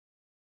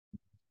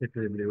Namaste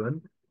to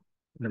everyone.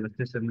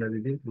 Namaste,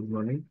 Nidhiji. Good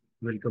morning.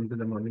 Welcome to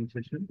the morning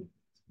session.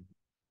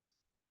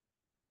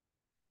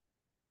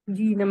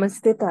 जी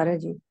नमस्ते तारा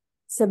जी,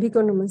 सभी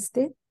को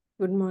नमस्ते.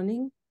 Good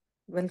morning,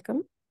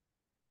 welcome.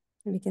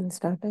 We can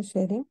start our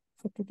sharing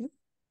for today.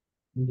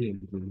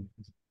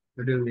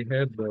 Today we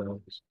have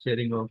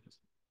sharing of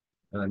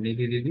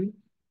Nidhiji.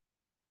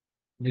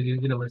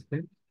 Nidhiji,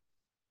 namaste.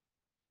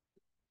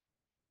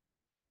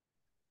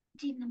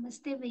 जी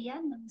नमस्ते भैया,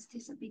 नमस्ते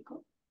सभी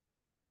को.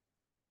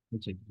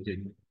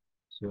 जी.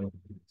 So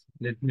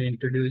let me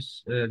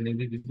introduce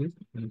Nidhiji.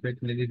 In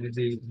fact,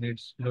 Nidhiji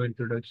needs no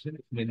introduction.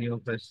 Many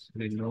of us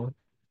will know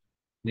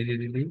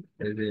Nidhiji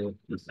as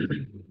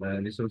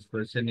a resource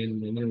person in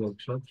many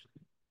workshops.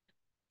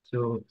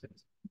 So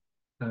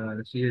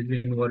she has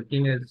been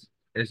working as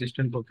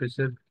assistant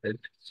professor at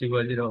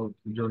Shivaji Rao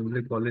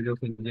Jongle College of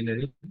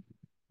Engineering,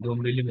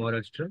 Dombili,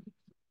 Maharashtra.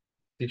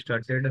 She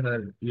started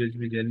her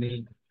USB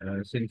journey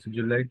since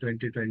July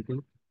 2020.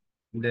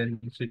 Then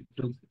she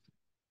took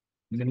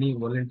many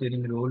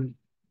volunteering roles,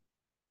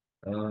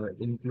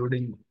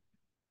 including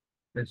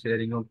the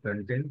sharing of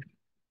content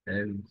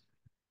and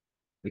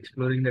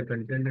exploring the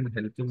content and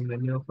helping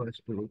many of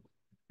us to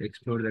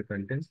explore the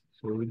content.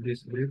 So with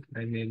this brief,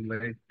 I may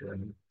invite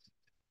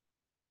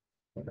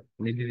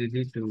Nidhi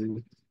Didi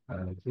to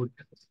put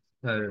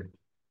her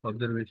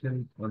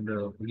observation on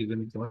the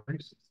given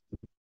points.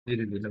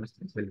 Nidhi Didi,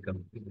 namaste.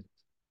 Welcome.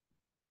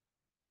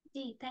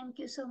 Ji thank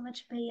you so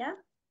much भैया.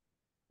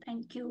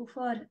 Thank you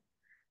for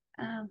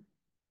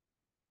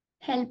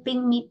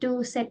helping me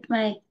to set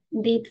my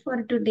date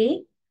for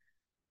today.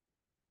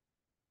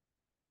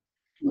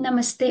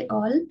 Namaste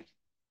all.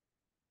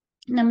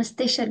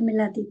 Namaste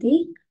Sharmila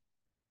Didi.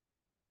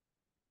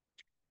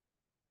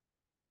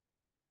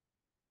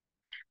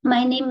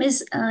 My name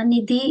is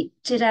Nidhi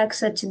Chirag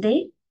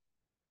Sachde.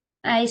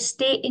 I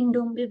stay in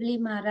Dombivli,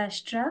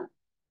 Maharashtra,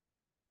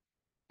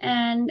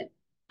 and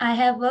I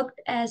have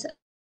worked as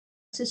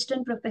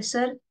assistant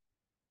professor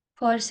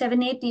for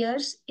 7-8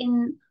 years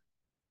in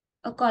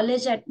a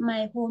college at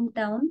my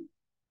hometown,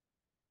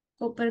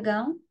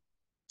 Kopargaon.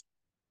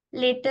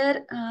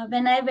 Later,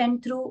 when I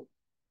went through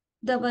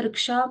the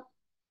workshop,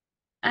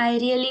 I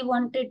really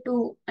wanted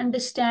to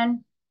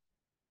understand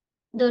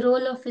the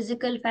role of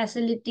physical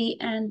facility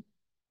and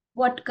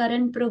what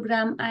current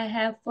program I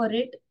have for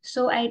it.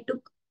 So I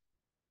took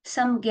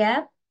some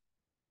gap.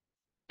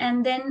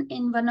 And then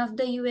in one of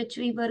the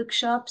UHV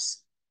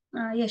workshops,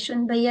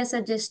 Yashwant Bhaiya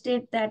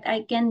suggested that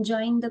I can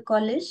join the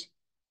college.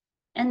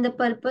 And the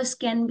purpose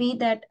can be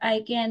that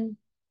I can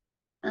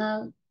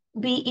uh,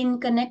 be in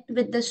connect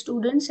with the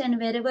students, and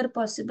wherever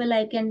possible,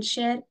 I can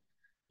share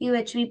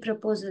UHV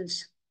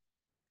proposals.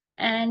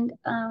 And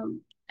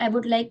I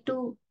would like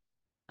to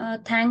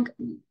thank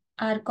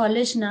our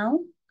college now,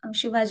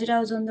 Shivaji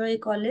Rao Zondoi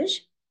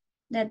College,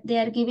 that they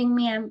are giving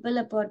me ample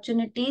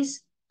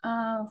opportunities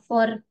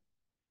for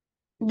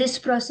this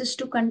process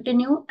to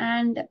continue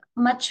and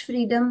much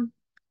freedom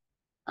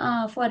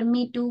for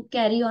me to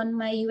carry on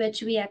my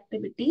UHV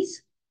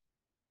activities.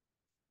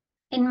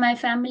 In my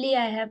family,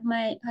 I have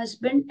my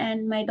husband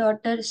and my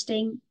daughter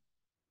staying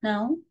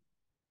now.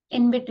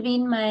 In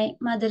between, my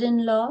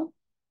mother-in-law,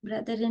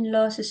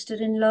 brother-in-law,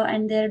 sister-in-law,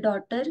 and their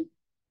daughter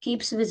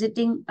keeps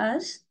visiting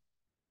us.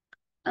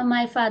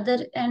 My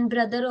father and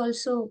brother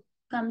also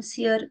comes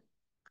here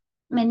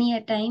many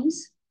a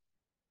times.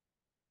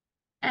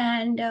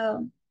 And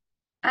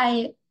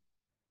I,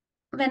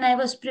 when I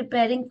was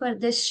preparing for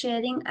this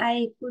sharing,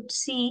 I could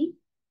see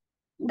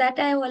that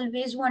I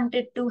always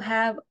wanted to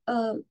have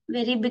a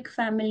very big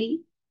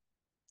family.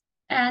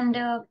 And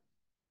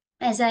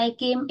as I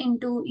came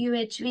into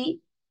UHV,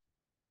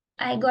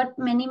 I got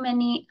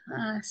many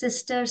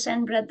sisters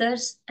and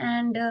brothers,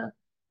 and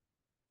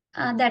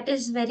that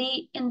is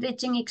very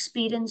enriching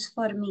experience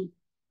for me.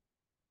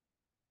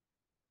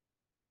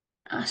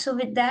 So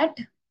with that,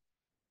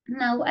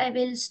 now I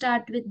will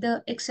start with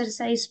the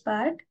exercise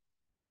part.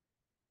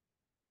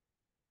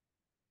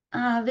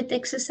 With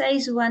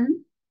exercise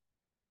 1,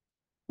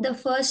 the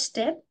first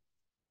step,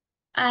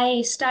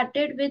 I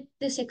started with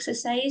this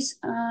exercise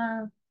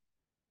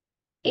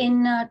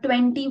in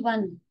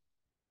 21.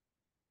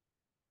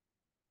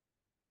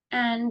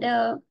 And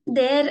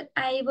there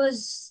I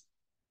was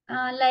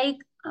like,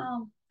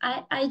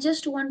 I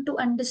just want to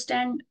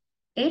understand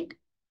it.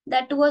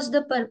 That was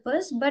the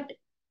purpose, but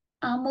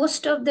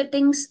most of the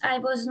things I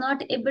was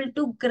not able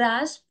to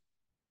grasp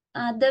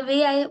the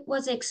way I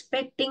was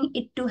expecting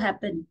it to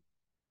happen.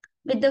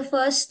 With the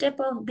first step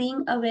of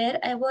being aware,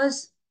 I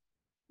was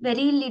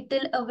very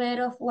little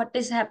aware of what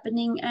is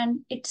happening, and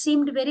it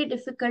seemed very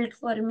difficult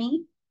for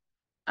me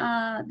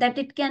that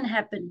it can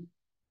happen.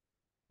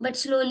 But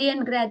slowly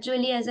and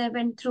gradually, as I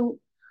went through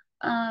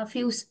a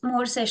few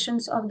more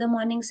sessions of the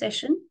morning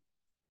session,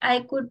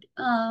 I could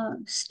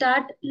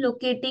start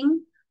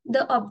locating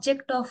the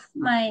object of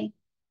my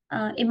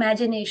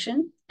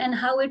imagination and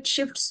how it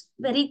shifts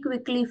very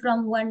quickly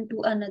from one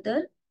to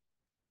another.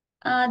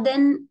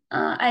 Then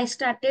I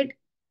started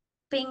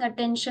paying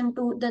attention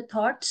to the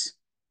thoughts.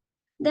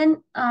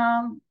 Then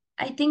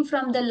I think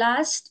from the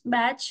last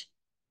batch,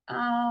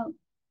 uh,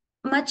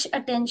 much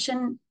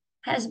attention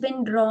has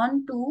been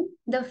drawn to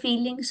the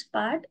feelings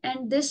part.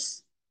 And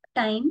this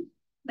time,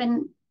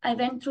 when I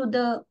went through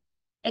the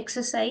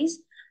exercise,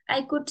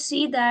 I could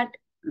see that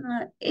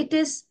it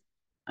is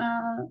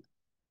uh,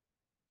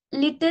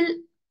 little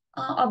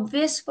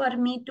obvious for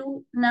me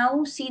to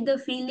now see the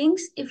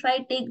feelings if I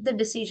take the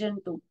decision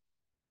to.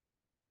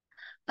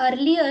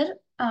 Earlier,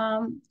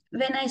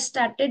 when I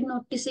started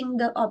noticing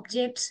the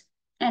objects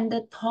and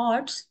the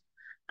thoughts,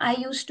 I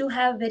used to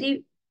have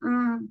very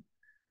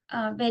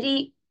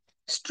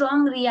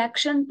strong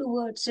reaction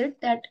towards it,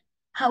 that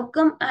how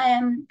come I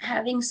am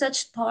having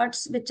such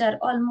thoughts which are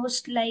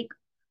almost like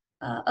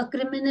a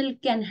criminal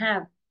can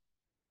have.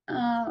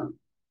 Uh,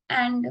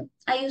 and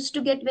I used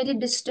to get very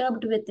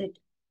disturbed with it.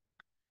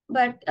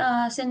 But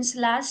since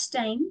last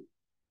time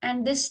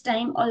and this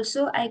time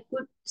also, I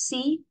could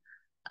see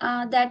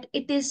that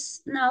it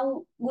is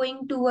now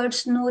going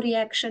towards no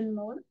reaction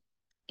mode.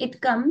 It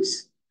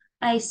comes,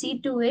 I see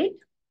to it,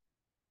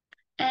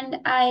 and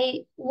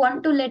I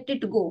want to let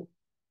it go.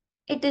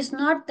 It is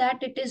not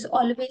that it is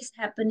always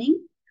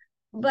happening,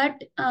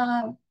 but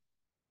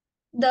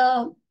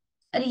the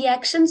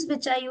reactions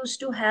which I used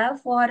to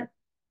have for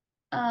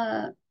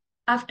uh,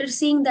 after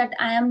seeing that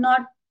I am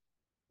not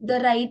the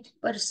right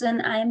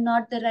person, I am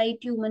not the right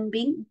human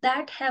being,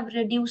 that have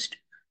reduced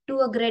to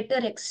a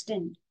greater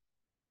extent.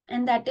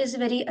 And that is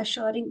very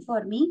assuring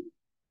for me.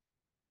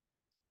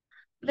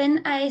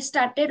 When I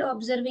started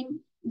observing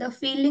the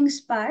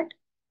feelings part,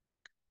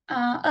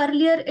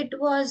 earlier it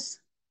was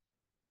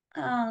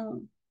uh,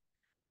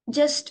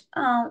 just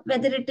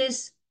whether it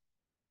is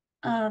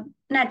uh,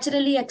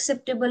 naturally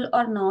acceptable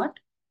or not.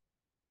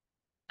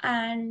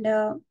 And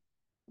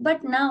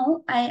but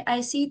now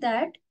I see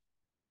that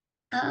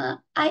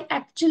I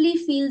actually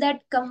feel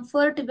that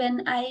comfort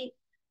when I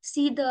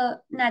see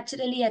the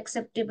naturally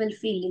acceptable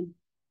feeling.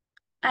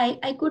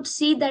 I could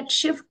see that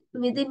shift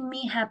within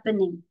me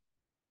happening,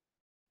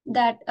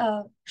 that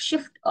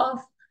shift of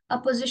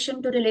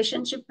opposition to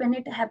relationship. When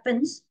it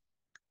happens,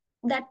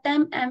 that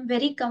time I'm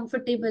very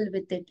comfortable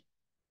with it.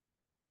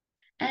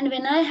 And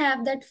when I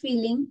have that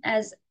feeling,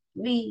 as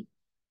we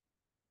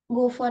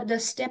go for the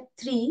step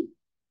 3,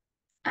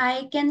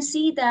 I can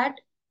see that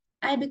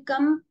I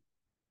become,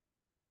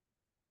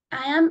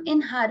 I am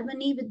in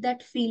harmony with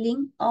that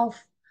feeling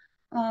of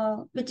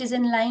which is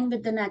in line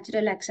with the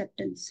natural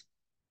acceptance.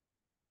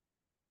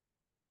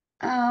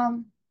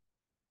 Um,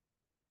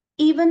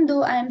 Even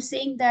though I am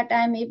saying that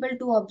I am able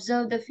to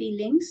observe the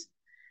feelings,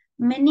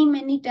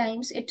 many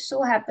times it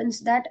so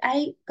happens that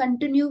I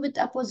continue with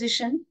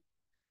opposition,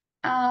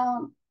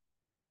 um,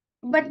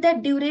 but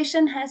that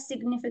duration has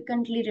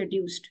significantly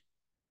reduced.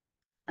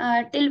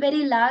 Till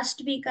very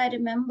last week, I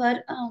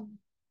remember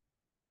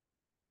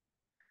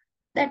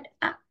that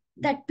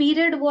that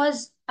period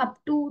was up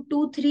to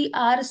 2-3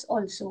 hours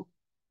also.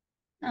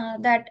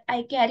 That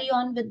I carry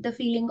on with the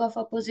feeling of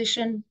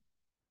opposition,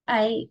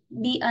 I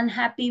be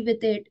unhappy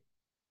with it,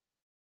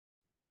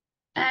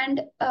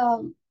 and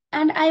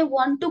and I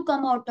want to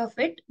come out of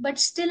it, but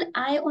still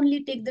I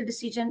only take the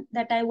decision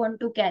that I want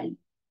to carry.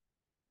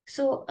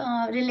 So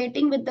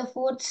relating with the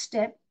fourth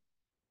step,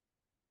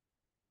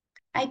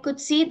 I could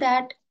see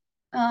that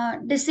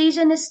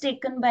decision is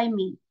taken by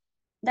me.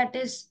 That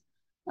is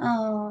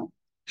uh,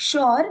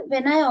 sure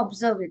when I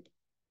observe it.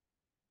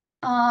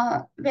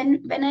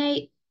 When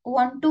I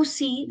want to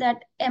see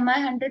that am I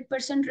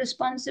 100%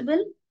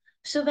 responsible.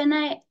 So when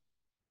I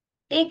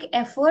take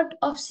effort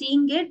of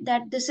seeing it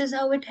that this is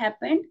how it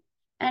happened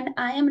and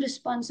I am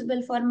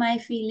responsible for my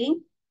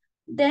feeling,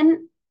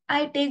 then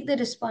I take the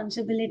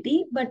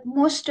responsibility. But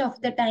most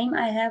of the time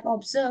I have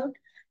observed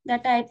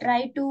that I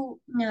try to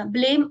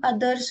blame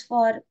others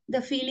for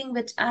the feeling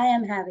which I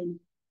am having.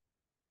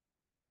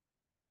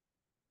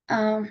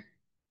 Um,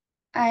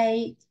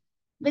 I,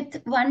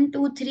 with 1,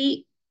 2,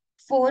 3,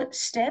 4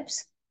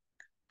 steps,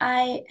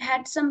 I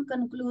had some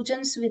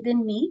conclusions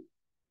within me.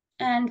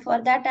 And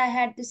for that, I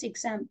had this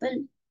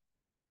example.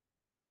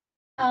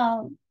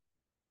 Uh,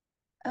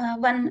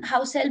 One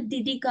house help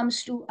Didi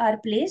comes to our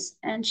place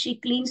and she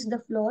cleans the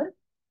floor.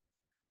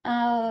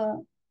 Uh,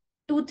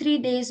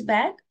 2-3 days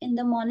back in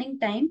the morning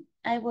time,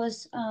 I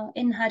was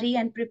in hurry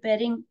and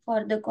preparing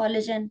for the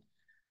college and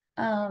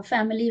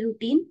family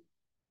routine.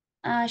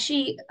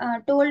 She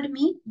told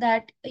me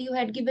that you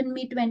had given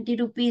me 20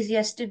 rupees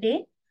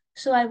yesterday,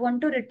 so I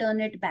want to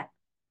return it back.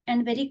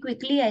 And very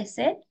quickly I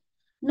said,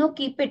 no,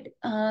 keep it.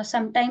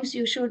 Sometimes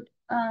you should,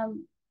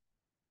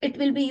 it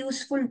will be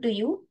useful to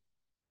you,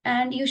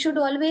 and you should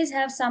always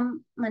have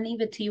some money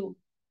with you.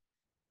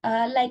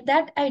 Like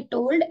that, I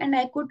told, and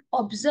I could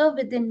observe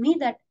within me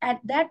that at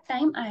that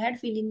time I had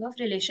feeling of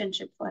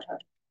relationship for her.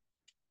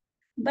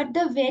 But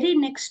the very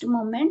next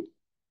moment,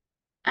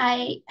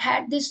 I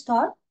had this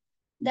thought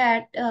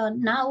that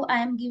now I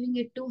am giving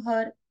it to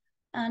her.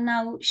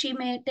 Now she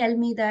may tell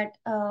me that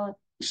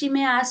she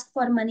may ask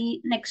for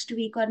money next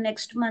week or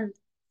next month.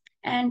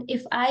 And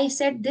if I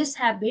set this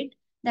habit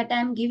that I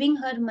am giving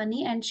her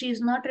money and she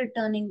is not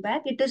returning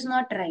back, it is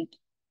not right.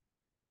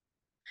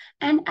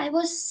 And I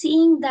was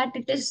seeing that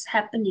it is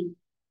happening.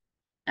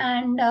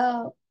 And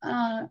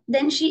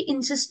then she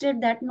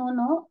insisted that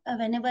no,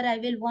 whenever I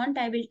will want,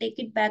 I will take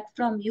it back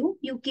from you.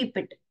 You keep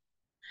it.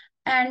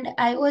 And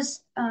I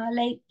was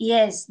like,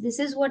 yes, this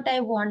is what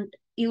I want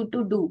you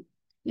to do.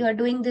 You are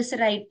doing this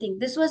right thing.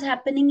 This was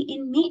happening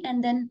in me,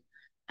 and then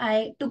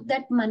I took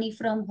that money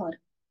from her.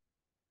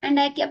 And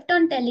I kept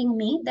on telling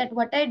me that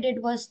what I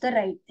did was the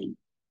right thing.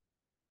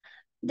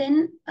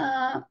 Then,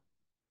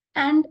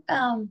 and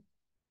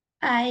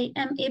I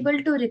am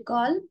able to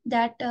recall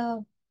that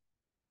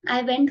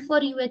I went for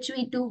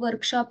UHV2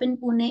 workshop in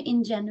Pune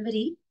in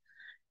January.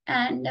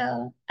 And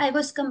I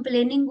was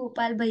complaining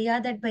Gopal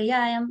Bhaiya that Bhaiya,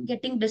 I am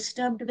getting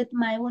disturbed with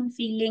my own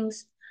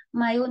feelings,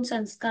 my own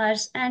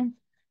sanskars, and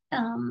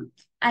um,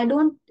 I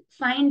don't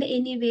find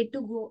any way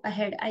to go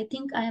ahead. I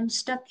think I am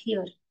stuck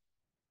here.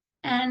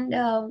 And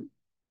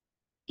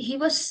he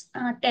was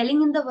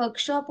telling in the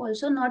workshop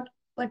also, not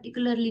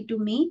particularly to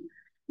me,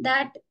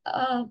 that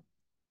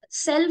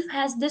self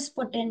has this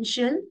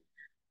potential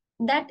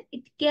that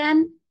it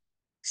can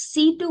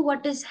see to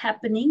what is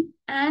happening,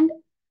 and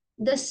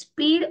the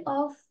speed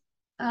of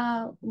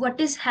what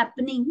is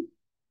happening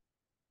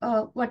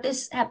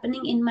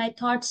in my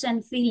thoughts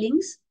and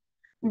feelings,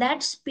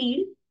 that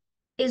speed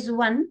is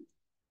one,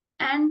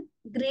 and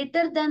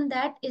greater than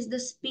that is the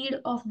speed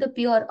of the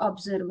pure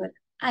observer.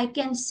 I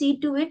can see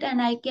to it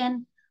and I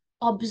can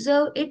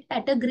observe it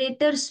at a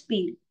greater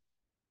speed.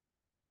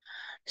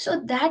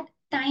 So that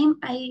time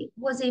I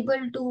was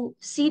able to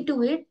see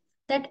to it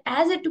that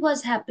as it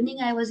was happening,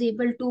 I was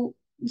able to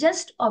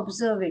just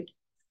observe it.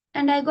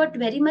 And I got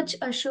very much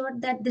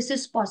assured that this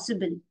is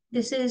possible.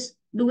 This is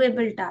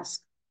doable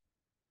task.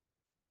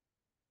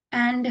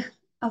 And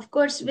of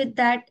course, with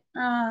that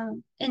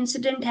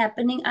incident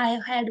happening, I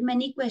had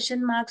many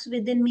question marks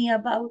within me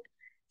about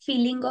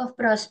feeling of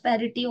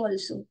prosperity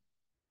also.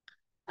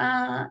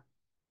 Uh,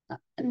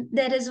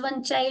 there is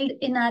one child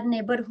in our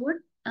neighborhood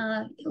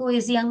who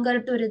is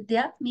younger to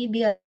Ridya,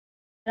 maybe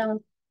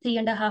around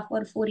 3.5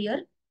 or 4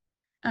 years.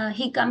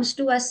 He comes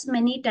to us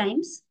many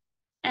times,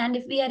 and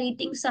if we are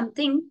eating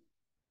something,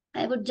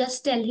 I would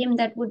just tell him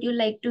that, would you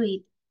like to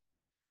eat?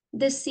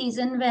 This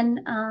season, when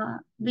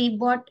we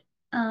bought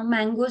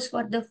mangoes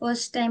for the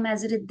first time,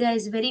 as Ridya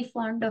is very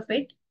fond of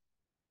it,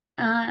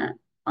 uh,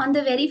 on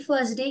the very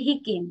first day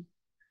he came.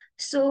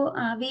 So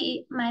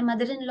my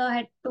mother-in-law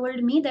had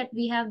told me that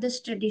we have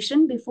this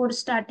tradition before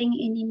starting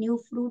any new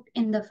fruit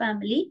in the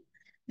family,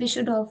 we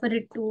should offer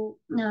it to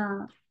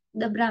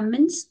the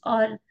Brahmins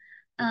or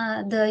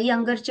the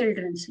younger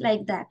childrens,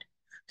 like that.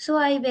 So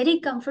I very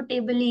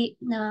comfortably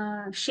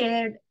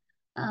shared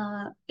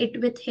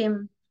it with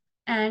him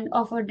and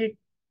offered it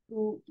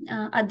to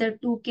other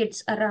two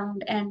kids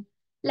around, and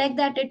like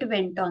that it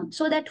went on.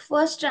 So that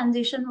first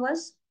transaction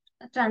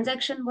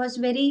was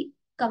very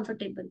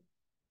comfortable.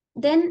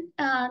 Then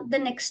the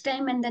next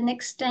time and the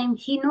next time,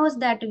 he knows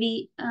that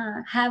we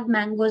have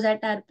mangoes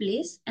at our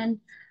place. And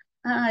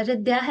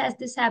Ridya has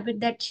this habit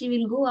that she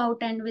will go out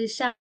and will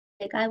shout,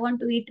 like, I want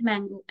to eat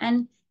mango.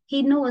 And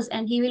he knows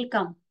and he will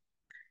come.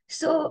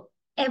 So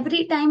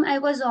every time I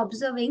was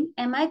observing,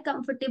 am I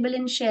comfortable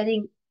in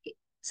sharing?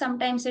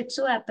 Sometimes it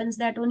so happens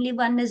that only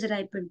one is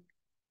ripened.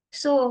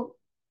 So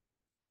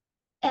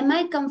am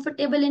I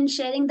comfortable in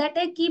sharing? That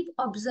I keep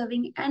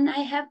observing, and I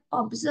have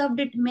observed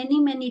it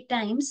many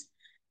times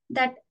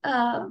that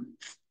I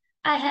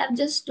have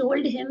just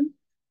told him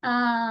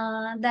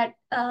that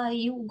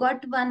you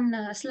got one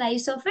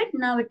slice of it,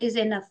 now it is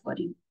enough for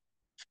you.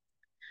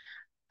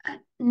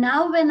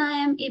 Now, when I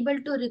am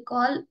able to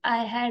recall,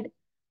 I had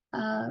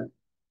uh,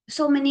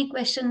 so many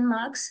question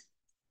marks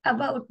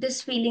about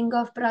this feeling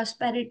of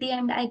prosperity,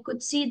 and I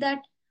could see that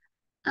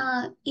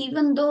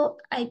even though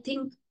I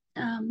think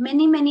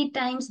many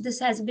times this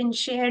has been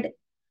shared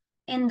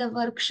in the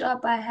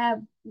workshop, I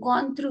have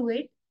gone through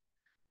it,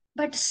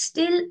 but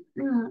still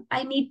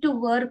I need to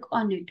work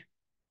on it,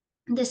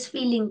 this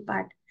feeling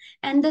part.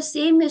 And the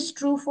same is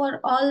true for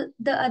all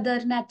the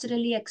other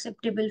naturally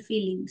acceptable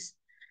feelings.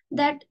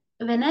 That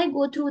when I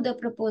go through the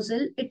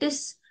proposal, it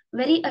is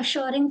very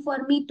assuring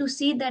for me to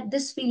see that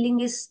this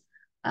feeling is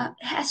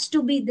has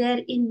to be there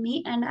in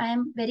me, and I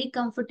am very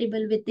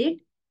comfortable with it,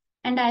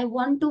 and I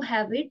want to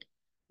have it,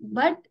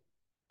 but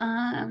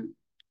um,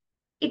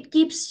 it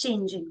keeps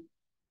changing.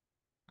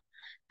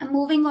 And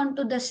moving on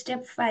to the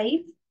step 5,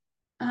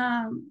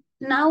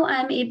 now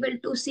I'm able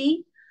to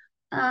see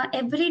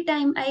every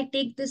time I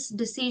take this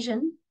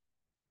decision,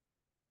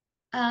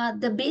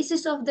 the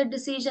basis of the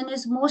decision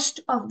is most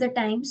of the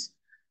times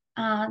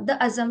the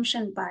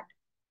assumption part.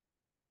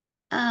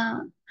 Uh,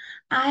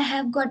 I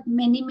have got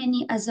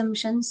many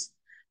assumptions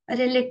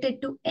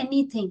related to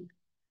anything,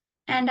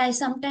 and I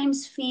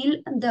sometimes feel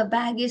the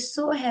bag is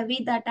so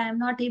heavy that I am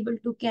not able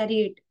to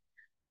carry it.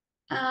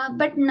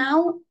 But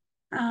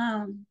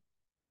um,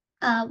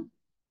 uh,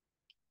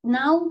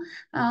 now,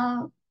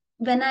 uh,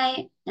 when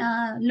I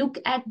look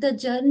at the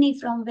journey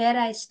from where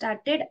I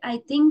started,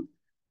 I think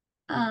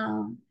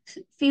uh,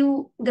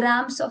 few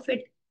grams of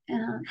it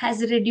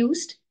has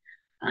reduced.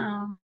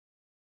 And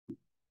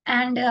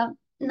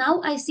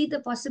now I see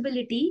the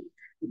possibility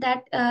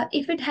that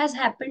if it has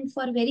happened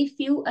for very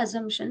few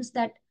assumptions,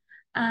 that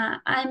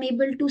I'm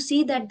able to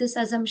see that this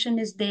assumption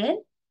is there,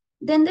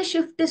 then the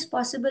shift is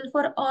possible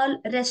for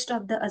all rest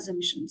of the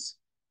assumptions.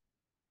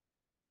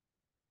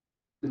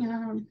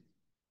 Um,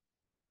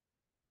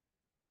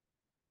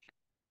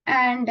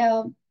 and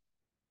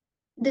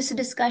this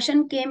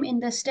discussion came in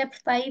the step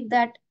 5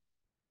 that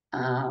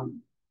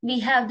we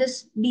have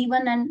this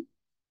B1 and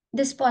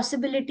this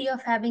possibility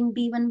of having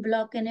B1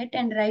 block in it.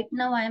 And right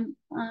now I'm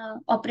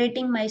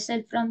operating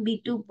myself from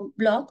B2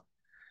 block.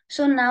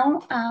 So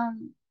now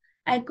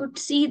I could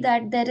see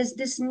that there is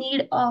this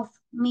need of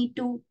me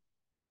to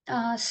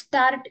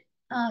start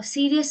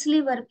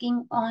seriously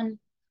working on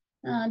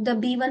the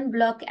B1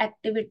 block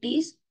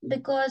activities,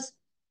 because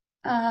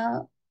uh,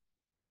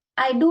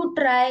 I do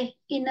try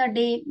in a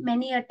day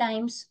many a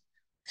times,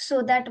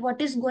 so that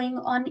what is going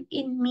on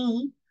in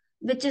me,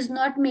 which is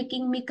not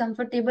making me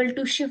comfortable,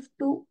 to shift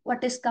to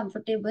what is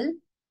comfortable.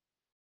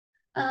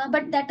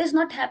 But that is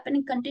not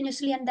happening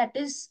continuously, and that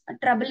is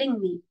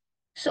troubling me.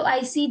 So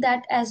I see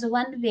that as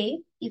one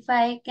way, if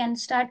I can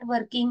start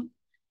working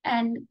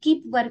and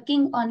keep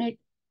working on it,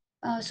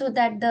 so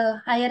that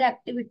the higher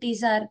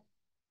activities are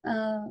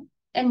uh,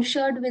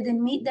 ensured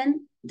within me,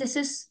 then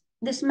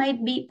this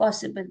might be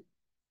possible.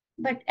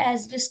 But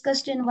as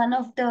discussed in one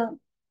of the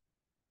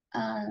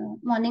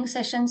morning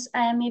sessions,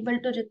 I am able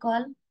to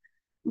recall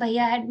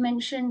Bhaiya had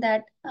mentioned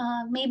that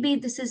maybe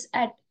this is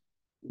at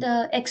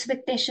the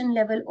expectation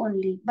level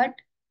only, but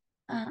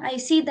I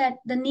see that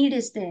the need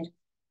is there.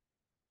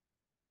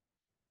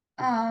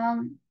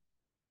 Um,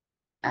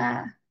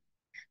 uh,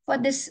 for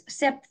this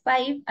SEP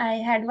 5, I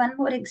had one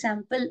more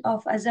example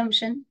of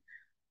assumption.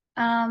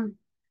 Um,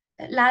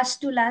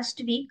 last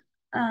week,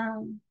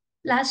 um,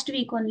 last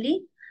week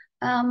only,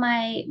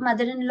 my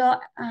mother-in-law,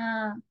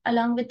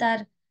 along with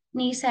our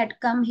niece, had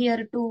come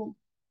here to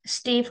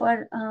stay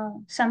for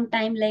some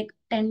time, like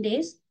 10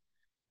 days.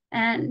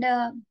 And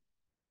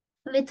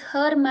with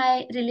her,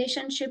 my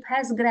relationship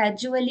has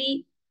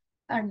gradually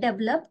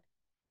developed.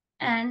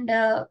 And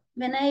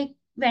when I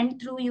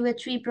went through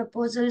UH3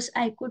 proposals,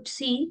 I could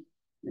see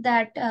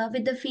that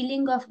with the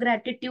feeling of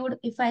gratitude,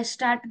 if I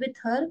start with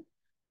her,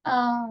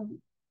 um,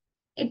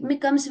 it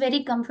becomes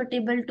very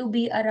comfortable to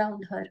be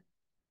around her.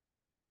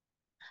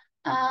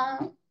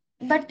 Uh,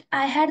 but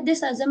I had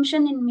this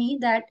assumption in me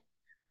that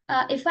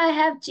if I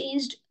have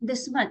changed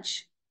this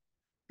much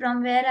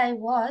from where I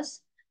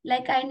was,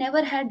 like I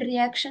never had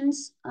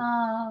reactions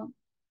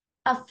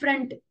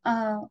upfront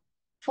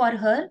for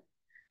her,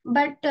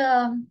 but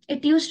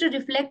it used to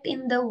reflect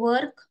in the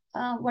work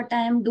what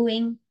I am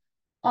doing,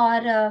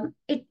 or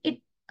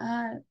it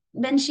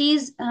when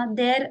she's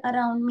there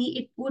around me,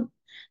 it would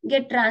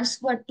get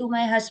transferred to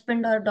my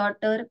husband or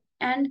daughter.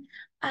 And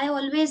I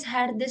always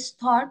had this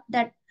thought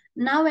that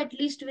now, at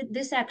least with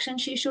this action,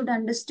 she should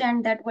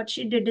understand that what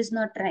she did is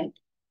not right.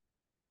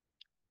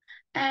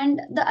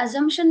 And the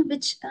assumption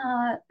which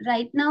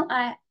right now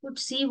I could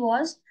see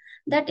was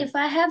that if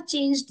I have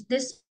changed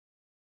this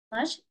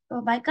much,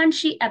 why can't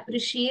she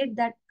appreciate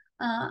that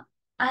uh,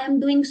 I am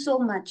doing so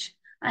much?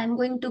 I am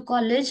going to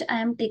college, I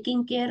am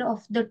taking care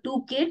of the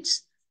two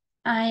kids,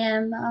 I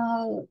am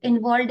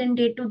involved in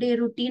day-to-day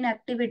routine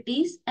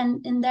activities.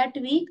 And in that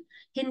week,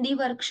 Hindi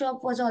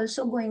workshop was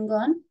also going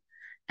on.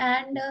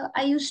 And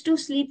I used to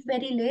sleep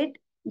very late,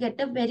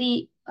 get up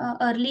very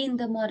early in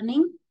the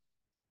morning,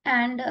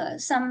 and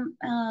some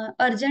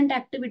urgent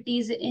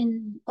activities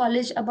in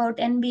college about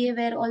NBA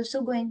were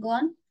also going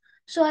on.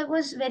 So I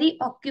was very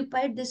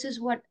occupied. This is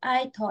what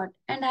I thought.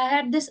 And I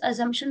had this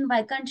assumption,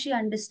 why can't she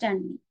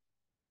understand me?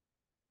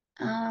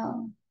 Uh,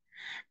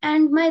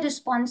 and my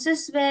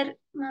responses were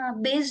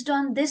based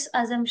on this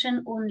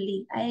assumption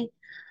only. I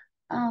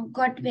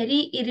got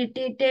very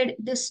irritated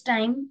this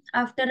time.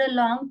 After a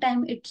long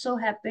time, it so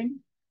happened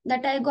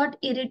that I got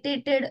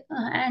irritated,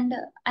 and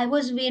I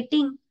was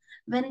waiting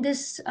when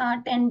this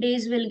 10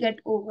 days will get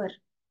over.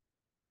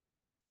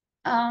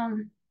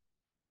 Um,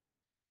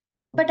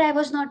 but I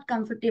was not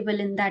comfortable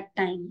in that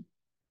time.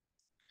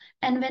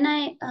 And when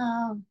I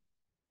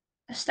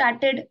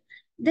started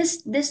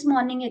this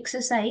morning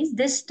exercise,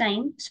 this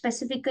time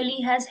specifically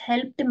has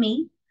helped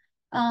me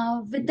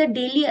with the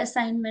daily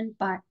assignment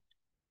part.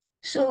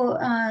 So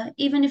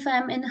even if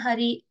I'm in a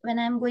hurry, when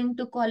I'm going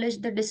to college,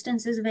 the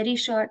distance is very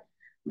short.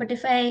 But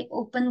if I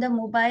open the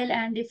mobile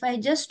and if I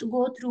just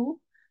go through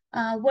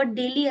what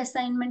daily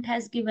assignment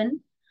has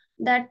given,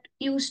 that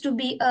used to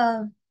be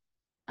a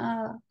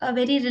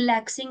very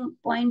relaxing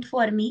point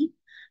for me,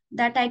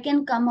 that I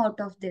can come out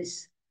of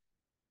this.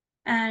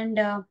 And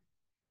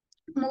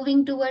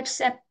moving towards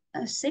step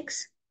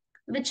 6,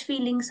 which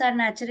feelings are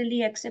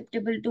naturally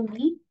acceptable to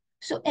me.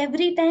 So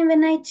every time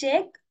when I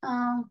check,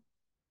 uh,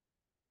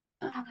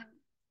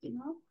 you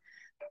know,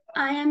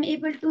 I am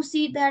able to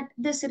see that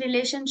this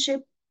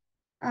relationship,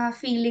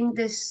 feeling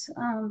this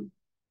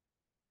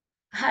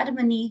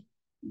harmony,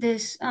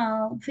 this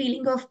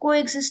feeling of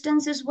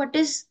coexistence is what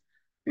is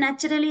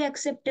naturally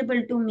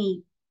acceptable to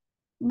me.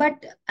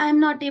 But I'm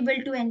not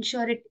able to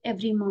ensure it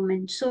every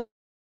moment. So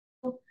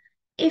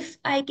if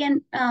I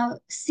can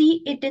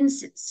see it in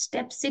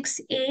step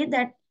 6A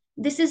that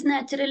this is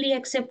naturally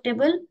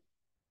acceptable,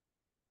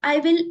 I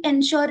will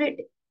ensure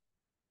it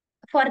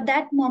for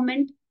that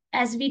moment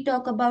as we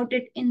talk about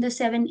it in the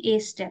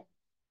 7A step.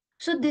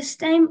 So this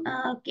time,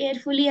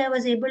 carefully, I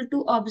was able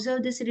to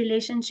observe this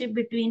relationship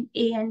between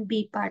A and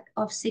B part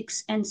of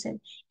 6 and 7,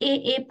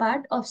 A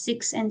part of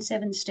 6 and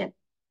 7 step.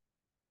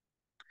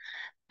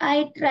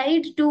 I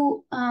tried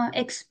to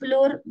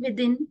explore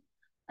within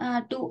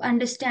to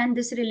understand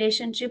this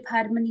relationship,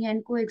 harmony,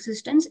 and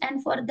coexistence.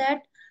 And for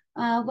that,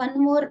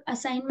 one more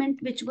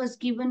assignment which was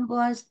given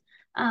was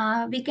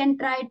we can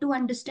try to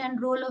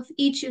understand role of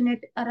each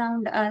unit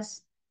around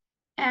us.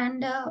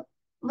 And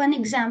one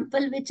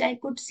example which I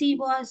could see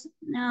was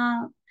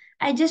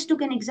I just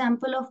took an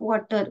example of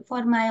water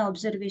for my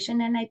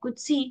observation, and I could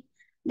see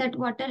that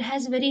water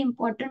has very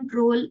important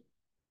role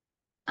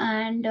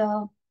and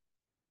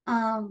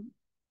um,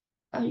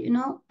 in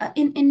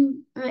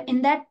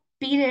that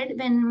period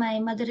when my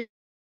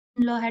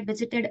mother-in-law had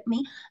visited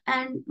me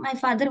and my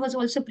father was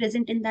also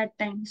present in that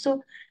time.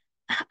 So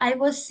I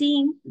was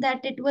seeing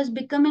that it was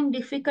becoming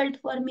difficult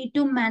for me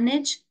to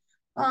manage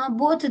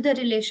both the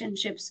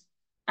relationships.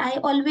 I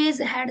always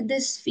had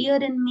this fear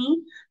in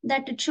me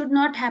that it should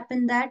not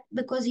happen that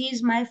because he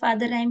is my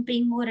father, I'm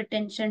paying more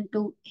attention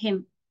to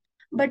him.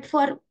 But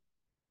for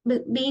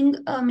being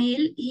a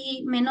male,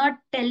 he may not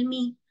tell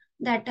me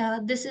that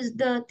this is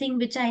the thing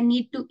which I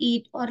need to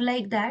eat or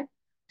like that.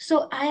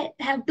 So I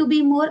have to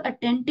be more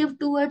attentive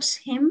towards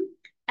him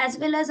as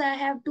well as I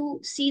have to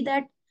see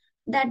that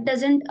that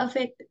doesn't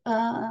affect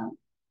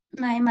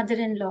my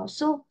mother-in-law.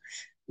 So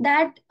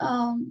that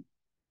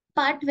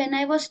part, when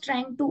I was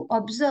trying to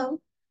observe,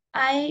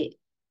 I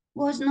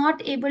was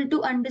not able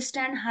to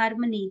understand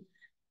harmony.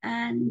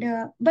 And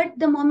but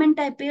the moment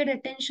I paid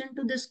attention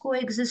to this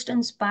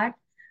coexistence part,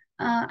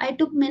 I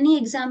took many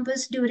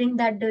examples during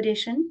that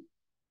duration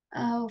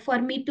for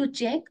me to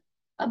check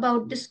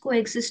about this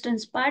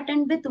coexistence part.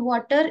 And with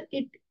water,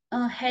 it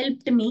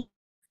helped me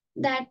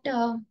that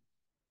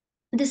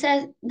this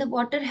has the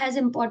water has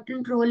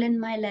important role in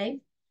my life.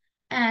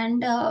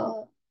 And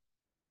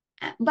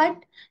but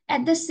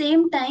at the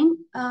same time,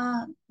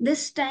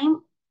 this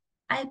time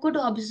I could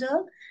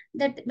observe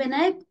that when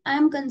I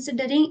am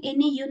considering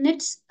any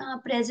unit's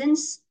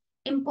presence,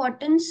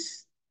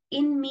 importance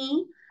in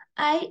me,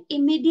 I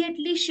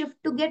immediately shift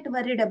to get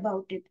worried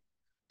about it.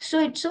 So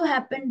it so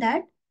happened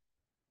that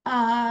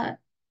uh,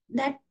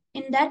 that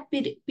in that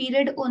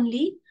period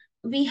only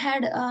we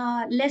had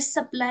less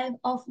supply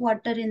of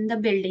water in the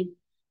building,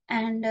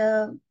 and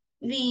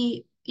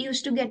we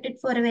used to get it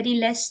for a very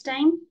less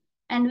time,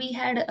 and we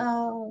had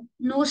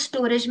no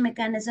storage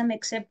mechanism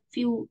except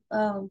few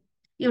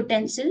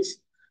utensils.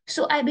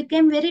 So I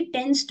became very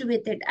tensed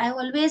with it. I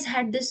always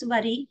had this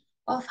worry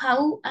of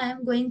how I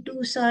am going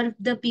to serve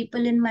the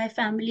people in my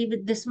family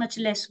with this much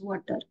less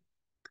water.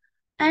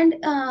 And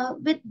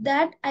with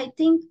that, I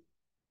think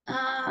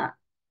uh,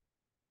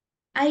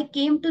 I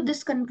came to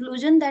this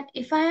conclusion that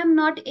if I am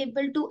not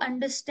able to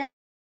understand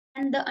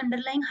the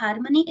underlying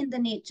harmony in the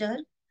nature,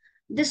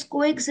 this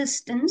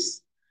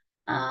coexistence,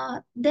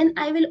 then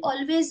I will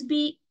always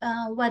be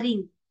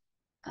worrying.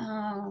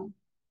 Uh,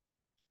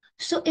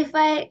 so if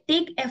I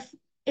take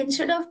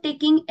instead of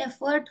taking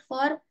effort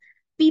for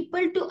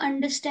people to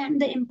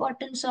understand the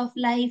importance of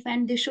life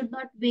and they should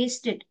not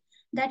waste it,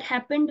 that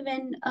happened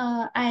when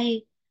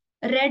I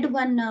read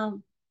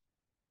um,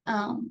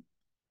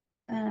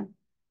 uh,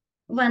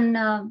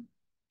 one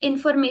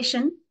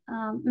information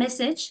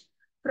message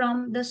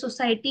from the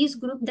society's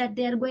group that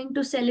they are going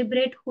to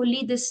celebrate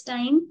Holi this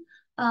time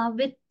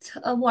with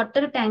a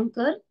water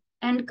tanker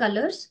and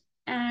colors.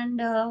 And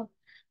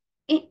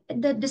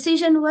the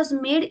decision was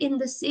made in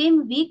the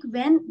same week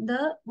when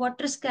the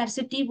water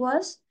scarcity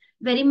was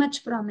very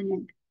much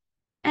prominent.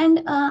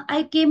 And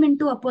I came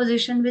into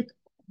opposition with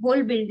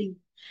whole building,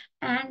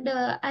 and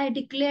I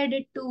declared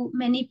it to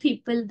many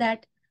people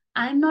that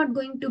I'm not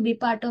going to be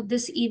part of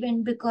this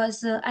event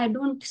because I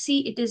don't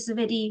see it is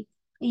very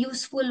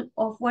useful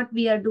of what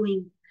we are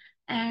doing.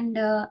 And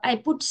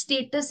I put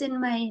status in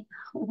my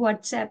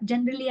WhatsApp.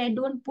 Generally I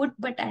don't put,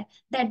 but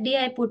that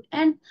day I put.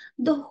 And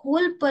the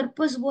whole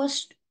purpose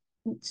was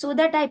so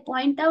that I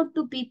point out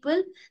to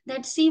people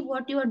that see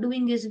what you are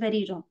doing is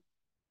very wrong.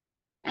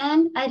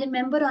 And I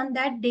remember on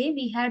that day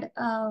we had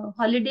a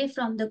holiday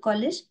from the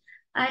college.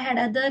 I had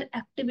other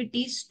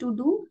activities to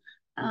do,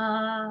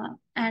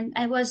 and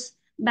I was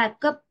back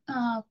up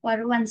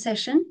for one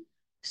session.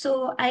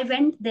 So I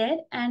went there,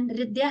 and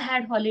Ridya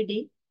had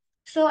holiday.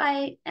 So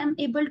I am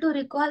able to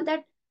recall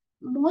that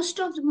most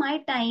of my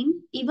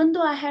time, even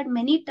though I had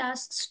many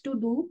tasks to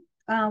do,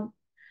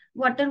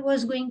 water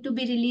was going to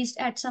be released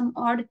at some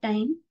odd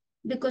time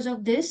because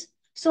of this.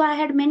 So I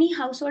had many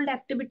household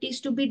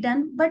activities to be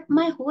done, but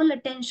my whole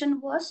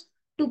attention was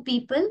to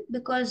people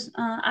because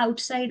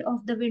outside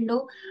of the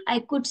window, I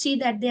could see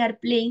that they are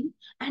playing,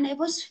 and I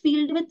was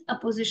filled with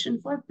opposition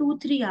for 2,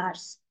 3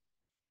 hours.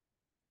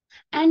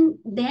 And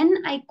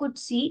then I could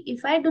see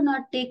if I do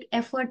not take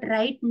effort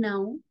right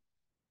now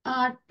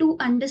to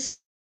understand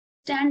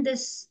understand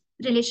this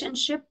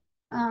relationship,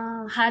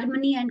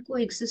 harmony, and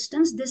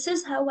coexistence. This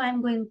is how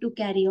I'm going to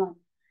carry on.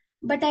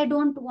 But I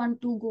don't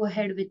want to go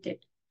ahead with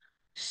it.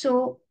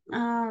 So,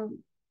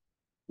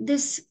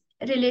 this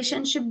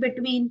relationship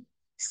between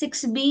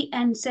 6B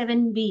and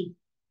 7B,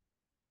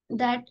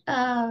 that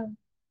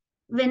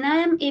when I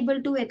am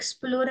able to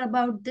explore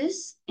about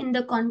this in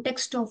the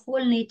context of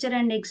whole nature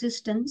and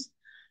existence,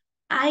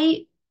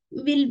 I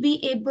will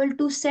be able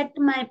to set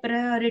my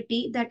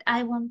priority that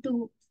I want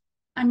to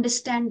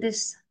understand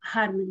this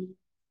harmony.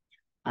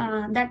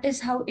 That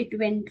is how it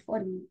went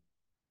for me.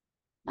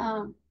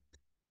 Uh,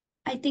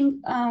 I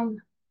think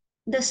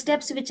the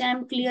steps which I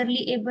am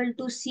clearly able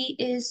to see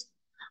is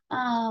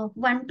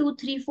 1, 2,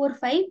 3, 4,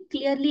 5.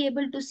 Clearly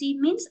able to see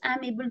means I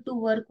am able to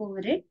work over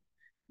it.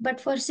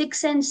 But for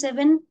 6 and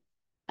 7,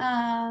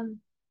 um,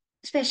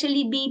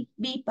 especially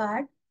B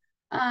part,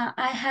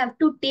 I have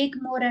to take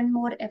more and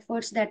more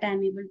efforts that I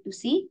am able to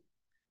see.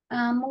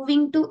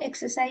 Moving to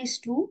exercise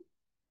 2.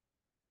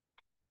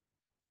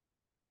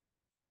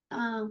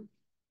 Uh,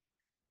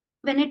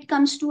 when it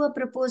comes to a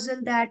proposal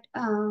that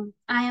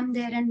I am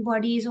there and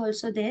body is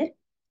also there,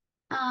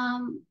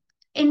 um,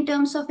 in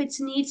terms of its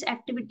needs,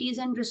 activities,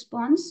 and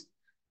response,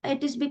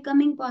 it is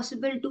becoming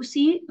possible to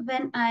see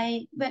when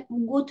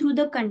go through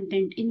the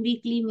content in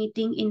weekly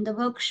meeting, in the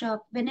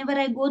workshop, whenever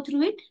I go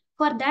through it,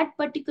 for that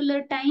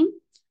particular time,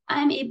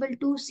 I am able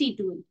to see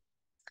to it.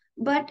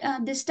 But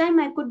this time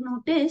I could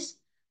notice,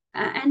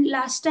 and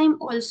last time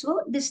also,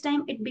 this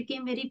time it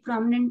became very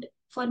prominent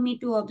for me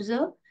to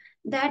observe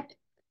that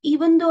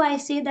even though I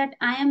say that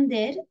I am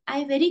there,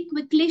 I very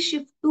quickly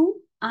shift to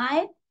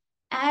I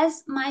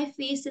as my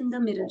face in the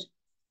mirror.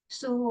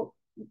 So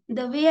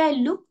the way I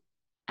look,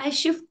 I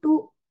shift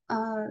to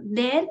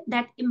there,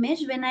 that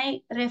image, when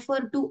I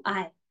refer to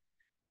I.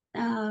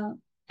 Uh,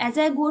 as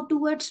I go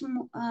towards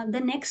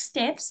the next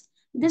steps,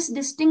 this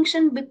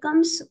distinction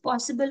becomes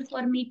possible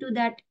for me to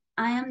that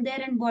I am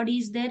there and body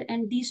is there,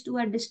 and these two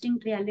are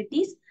distinct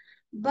realities.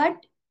 But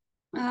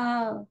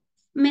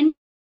many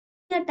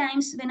a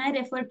times when I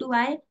refer to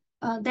I,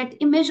 that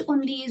image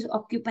only is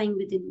occupying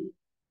within me.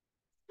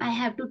 I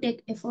have to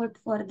take effort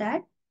for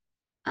that.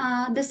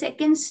 The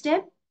second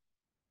step,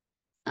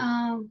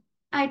 uh,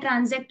 I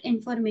transact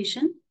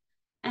information,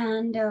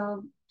 and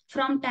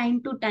from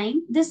time to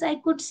time, this I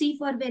could see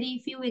for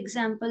very few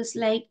examples,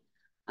 like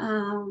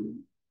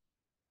um,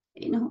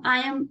 I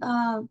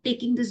am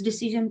taking this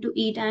decision to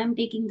eat, I am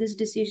taking this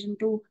decision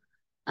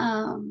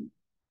um,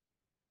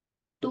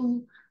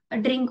 to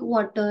drink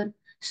water.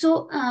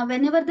 So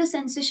whenever the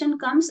sensation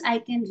comes, I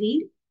can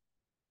read.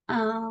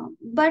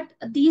 But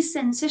these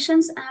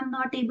sensations I am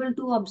not able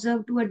to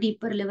observe to a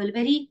deeper level.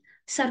 Very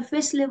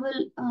surface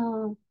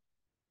level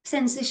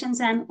sensations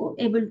I am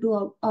able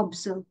to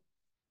observe.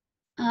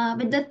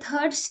 With the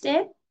third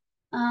step,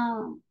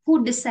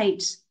 who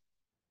decides?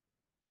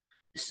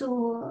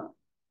 So,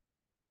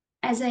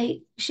 as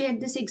I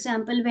shared this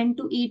example, when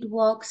to eat,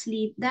 walk,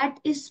 sleep, that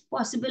is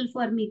possible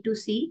for me to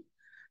see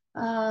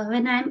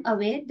when I am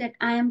aware that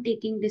I am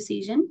taking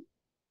decision.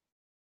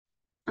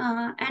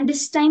 And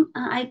this time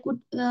I could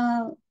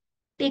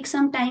take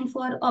some time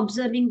for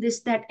observing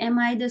this, that am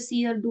I the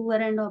seer, doer,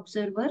 and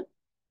observer?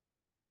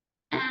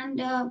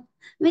 And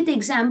with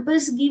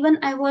examples given,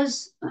 I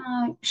was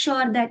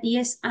sure that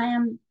yes, I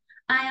am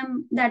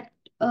that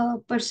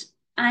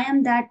I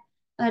am that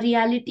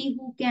reality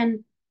who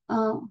can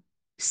uh,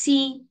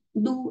 see,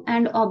 do,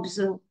 and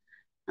observe.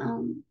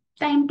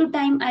 Time to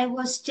time, I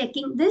was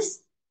checking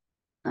this.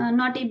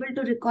 Not able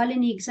to recall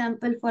any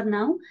example for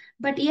now,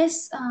 but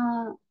yes,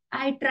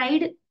 I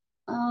tried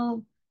uh,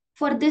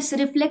 for this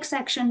reflex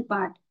action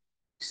part.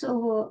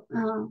 So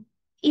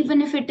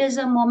even if it is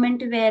a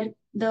moment where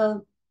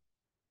the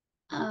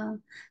uh,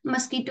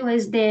 mosquito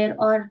is there,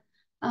 or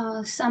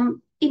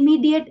some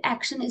immediate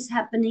action is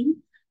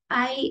happening,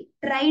 I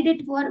tried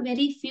it for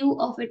very few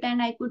of it, and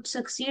I could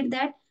succeed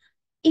that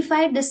if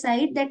I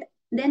decide that,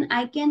 then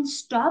I can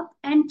stop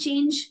and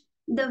change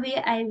the way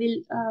I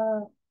will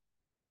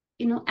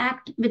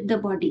act with the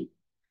body.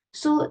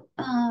 So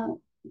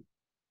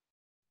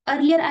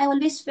earlier I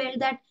always felt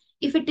that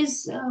if it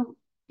is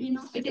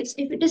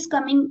if it is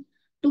coming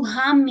to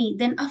harm me,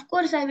 then of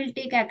course I will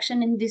take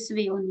action in this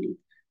way only,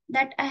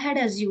 that I had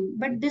assumed.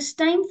 But this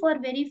time, for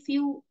very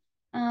few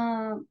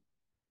uh,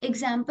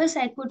 examples,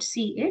 I could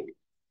see it.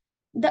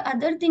 The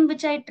other thing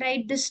which I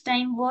tried this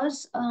time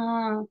was,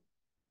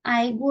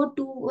 I go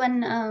to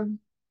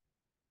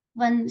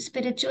one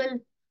spiritual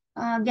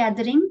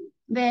gathering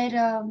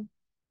where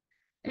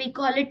we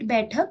call it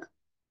Baithak.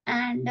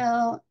 And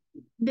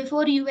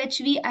before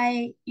UHV,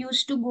 I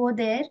used to go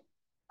there,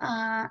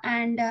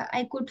 and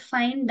I could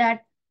find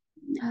that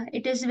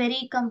it is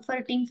very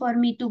comforting for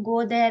me to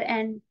go there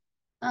and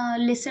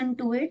listen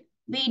to it.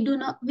 We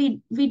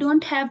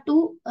don't have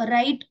to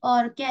write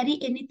or carry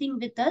anything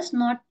with us,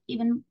 not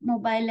even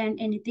mobile and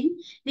anything.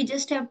 We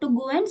just have to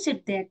go and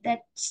sit there.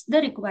 That's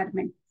the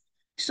requirement.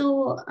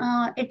 So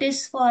it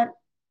is for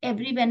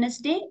every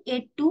Wednesday,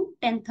 8 to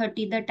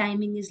 10:30. The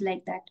timing is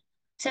like that,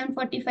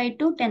 7:45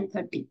 to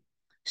 10:30.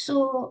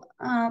 So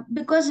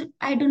because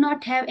I do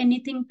not have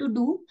anything to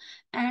do,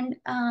 and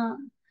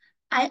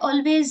I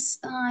always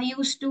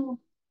used to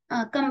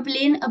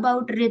complain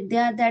about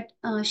Ridya that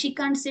she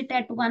can't sit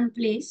at one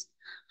place.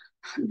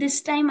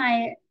 This time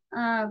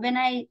when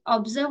I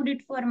observed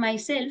it for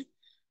myself,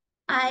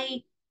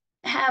 I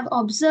have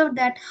observed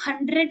that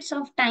hundreds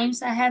of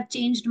times I have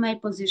changed my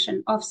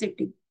position of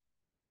sitting.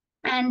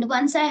 And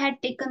once I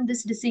had taken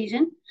this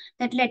decision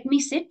that let me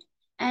sit,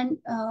 and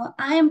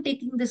I am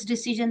taking this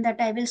decision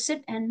that I will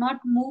sit and not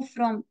move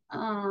from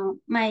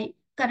my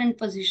current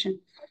position.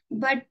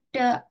 But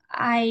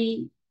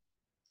I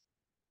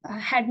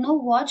had no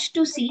watch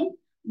to see,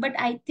 but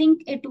I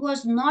think it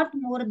was not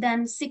more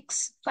than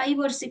 5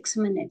 or 6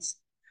 minutes.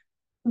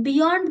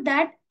 Beyond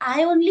that,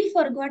 I only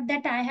forgot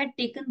that I had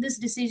taken this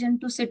decision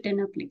to sit in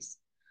a place.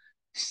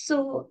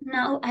 So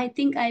now I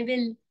think I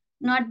will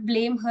not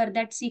blame her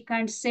that she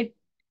can't sit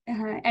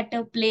at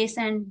a place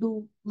and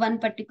do one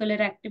particular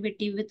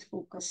activity with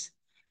focus.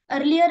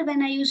 Earlier,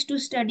 when I used to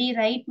study,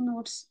 write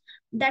notes,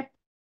 that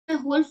time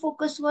my whole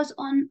focus was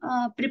on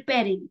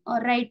preparing or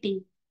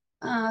writing,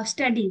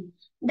 studying.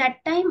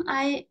 That time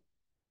I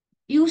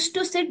used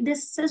to sit,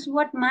 this is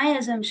what my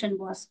assumption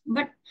was.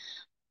 But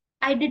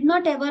I did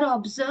not ever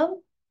observe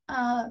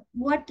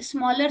what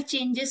smaller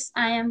changes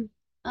I am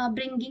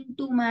bringing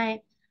to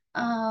my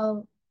uh,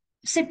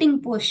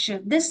 sitting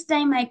posture. This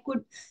time I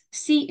could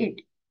see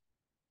it.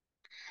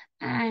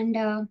 And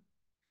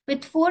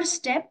with 4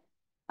 step,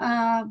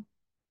 uh,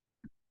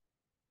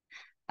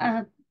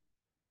 uh,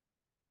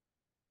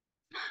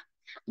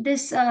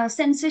 this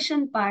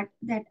sensation part,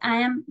 that I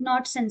am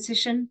not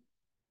sensation,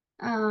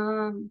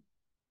 um,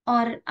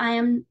 or I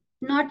am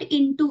not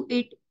into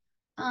it.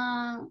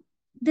 Uh,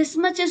 this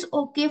much is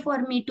okay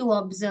for me to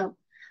observe,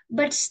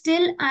 but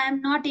still I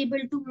am not able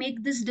to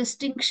make this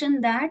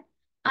distinction that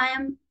I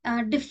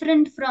am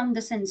different from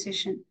the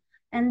sensation,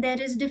 and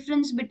there is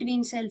difference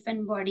between self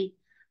and body.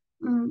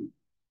 Mm,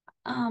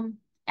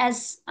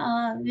 as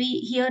we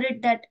hear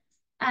it that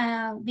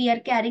we are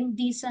carrying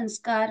these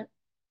sanskar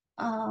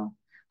uh,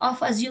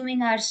 of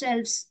assuming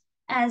ourselves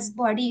as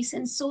bodies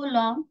and so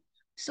long.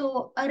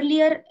 So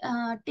earlier,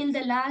 till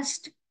the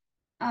last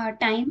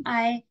time,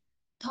 I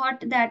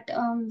thought that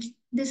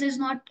this is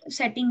not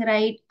setting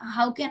right.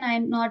 How can I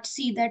not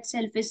see that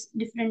self is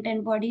different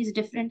and body is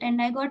different? And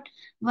I got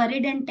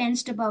worried and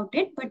tensed about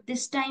it. But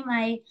this time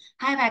I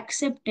have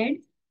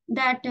accepted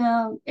that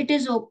it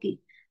is okay.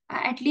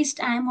 At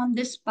least I am on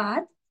this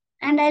path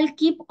and I'll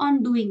keep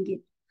on doing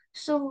it.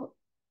 So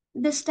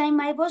this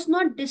time I was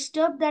not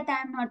disturbed that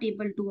I am not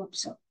able to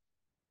observe.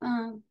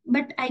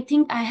 But I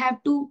think I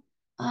have to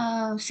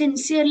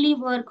sincerely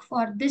work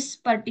for this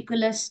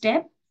particular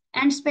step,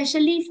 and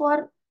especially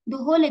for the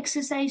whole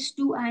exercise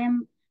too. I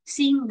am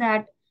seeing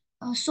that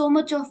so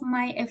much of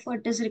my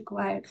effort is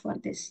required for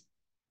this.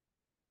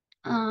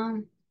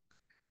 Um,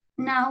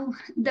 Now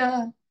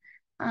the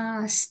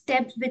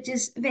step which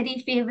is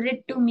very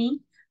favorite to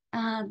me,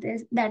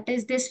 that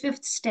is this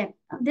fifth step.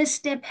 This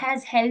step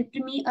has helped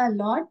me a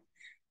lot.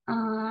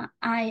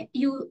 I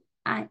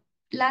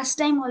last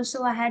time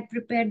also I had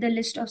prepared the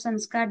list of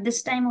sanskar.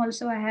 This time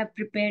also I have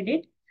prepared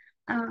it.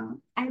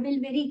 I will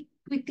very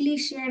quickly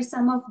share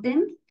some of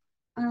them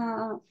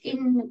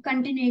in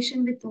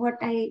continuation with what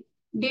I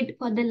did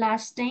for the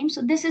last time.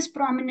 So this is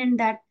prominent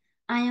that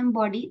I am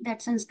body, that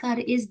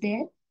sanskar is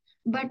there.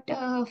 But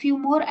a few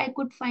more I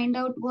could find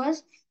out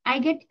was I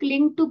get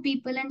linked to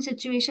people and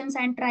situations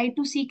and try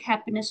to seek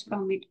happiness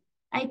from it.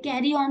 I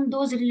carry on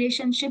those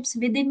relationships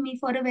within me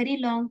for a very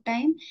long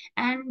time,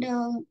 and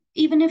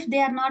even if they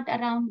are not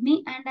around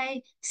me, and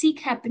I seek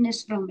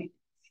happiness from it.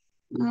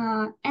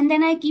 And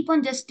then I keep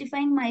on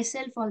justifying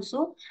myself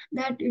also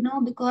that,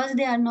 because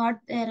they are not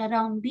there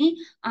around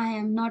me, I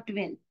am not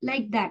well,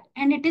 like that.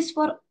 And it is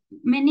for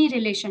many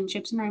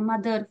relationships, my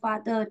mother,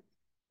 father,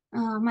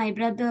 my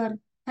brother,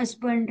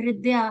 husband,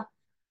 Ridya.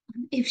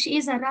 If she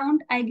is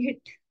around,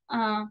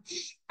 uh,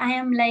 I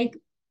am like,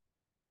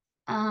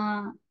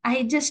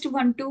 I just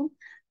want to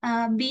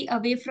be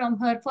away from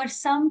her for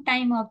some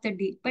time of the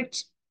day.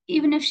 But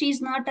even if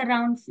she's not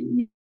around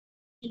me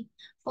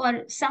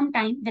for some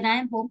time, when I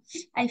am home,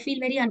 I feel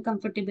very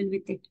uncomfortable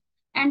with it.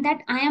 And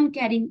that I am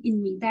carrying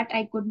in me, that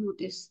I could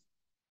notice.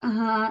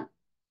 Uh,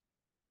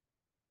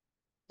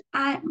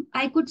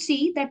 I could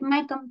see that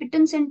my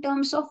competence in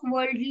terms of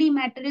worldly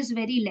matter is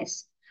very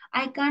less.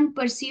 I can't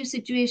perceive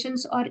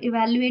situations or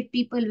evaluate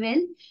people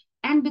well.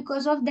 And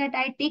because of that,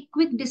 I take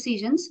quick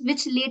decisions,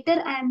 which later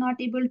I am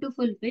not able to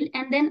fulfill.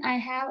 And then I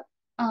have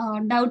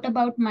doubt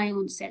about my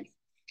own self.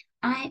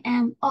 I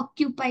am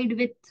occupied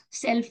with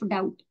self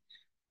doubt.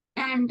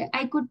 And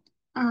I could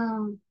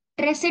uh,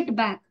 trace it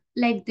back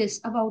like this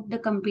about the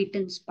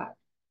competence part.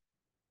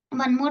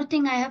 One more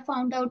thing I have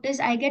found out is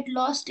I get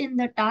lost in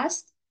the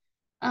task.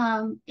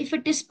 If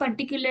it is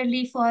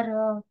particularly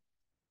for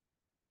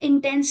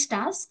intense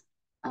task,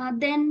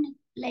 then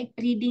like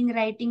reading,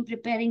 writing,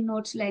 preparing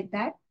notes like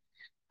that,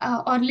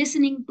 or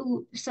listening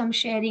to some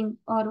sharing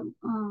or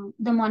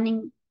the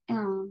morning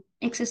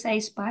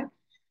exercise part.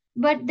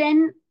 But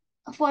then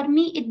for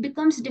me it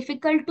becomes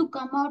difficult to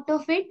come out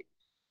of it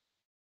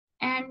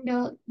and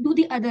do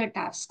the other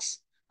tasks.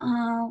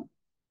 Uh,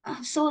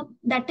 so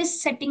that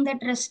is setting that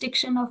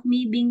restriction of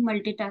me being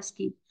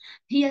multitasking.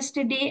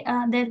 Yesterday,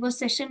 there was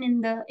session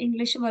in the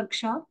English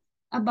workshop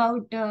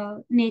about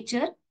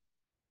nature,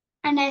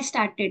 and I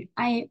started.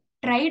 I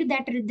tried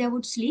that Ridya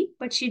would sleep,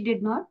 but she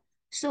did not.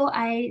 So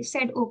I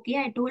said, okay,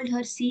 I told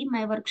her, see,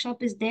 my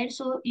workshop is there,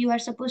 so you are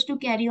supposed to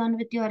carry on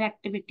with your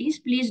activities.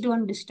 Please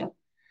don't disturb.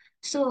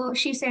 So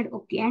she said,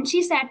 okay. And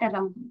she sat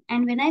around me.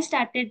 And when I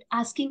started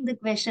asking the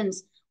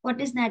questions,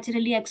 what is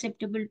naturally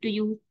acceptable to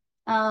you?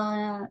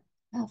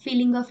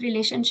 Feeling of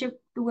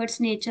relationship towards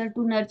nature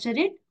to nurture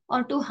it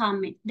or to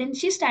harm it. Then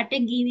she started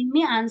giving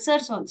me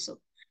answers also.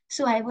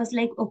 So I was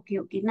like, okay,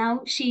 okay,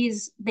 now she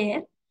is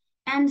there.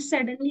 And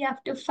suddenly,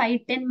 after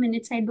 5, 10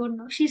 minutes, I don't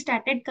know, she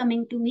started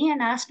coming to me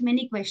and asked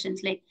many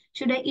questions like,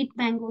 should I eat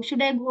mango?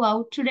 Should I go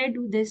out? Should I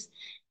do this?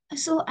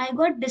 So I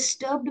got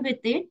disturbed with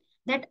it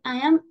that I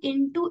am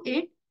into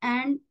it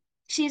and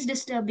she's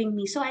disturbing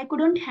me. So I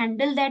couldn't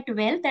handle that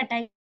well that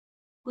I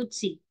could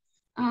see.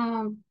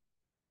 Um,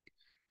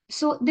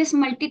 so this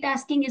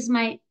multitasking is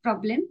my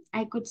problem.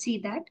 I could see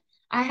that.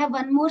 I have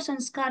one more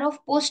sanskar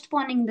of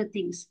postponing the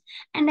things,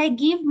 and I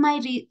give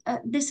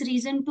this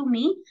reason to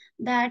me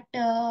that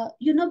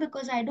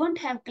because I don't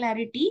have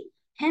clarity,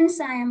 hence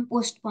I am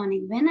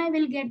postponing. When I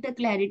will get the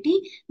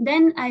clarity,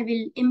 then I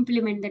will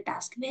implement the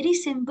task. Very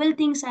simple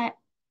things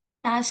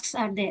tasks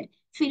are there,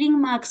 filling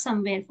marks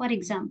somewhere, for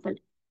example.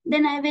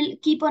 Then I will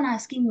keep on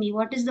asking me,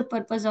 what is the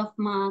purpose of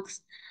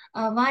marks?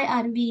 Why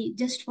are we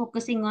just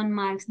focusing on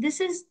marks? This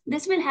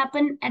will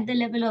happen at the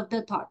level of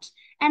the thoughts,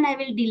 and I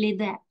will delay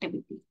the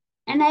activity.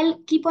 And I'll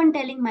keep on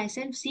telling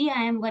myself, see,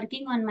 I am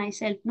working on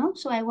myself now,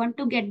 so I want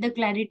to get the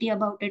clarity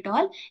about it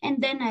all,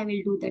 and then I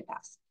will do the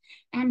task.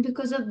 And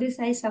because of this,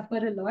 I suffer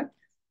a lot.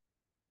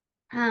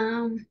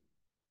 Um,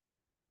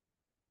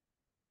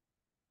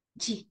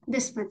 Gee,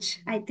 this much.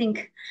 I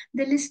think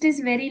the list is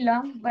very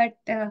long, but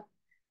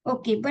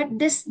okay. But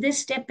this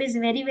step is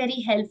very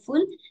very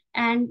helpful,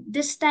 and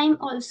this time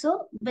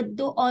also, with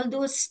all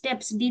those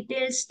steps,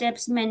 detailed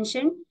steps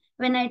mentioned,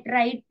 when I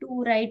tried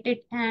to write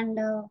it and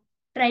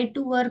tried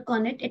to work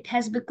on it, it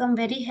has become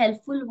very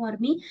helpful for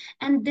me.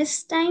 And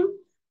this time,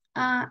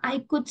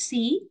 I could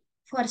see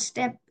for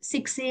step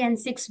 6A and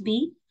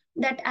 6B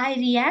that I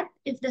react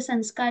if the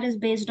sanskar is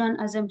based on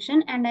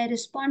assumption and I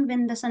respond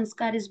when the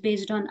sanskar is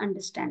based on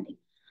understanding.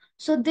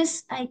 So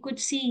this I could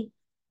see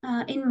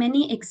in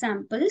many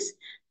examples.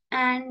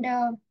 And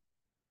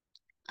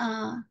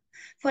uh,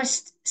 for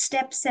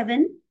step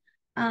 7,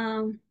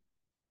 um,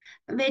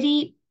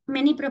 very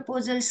many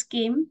proposals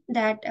came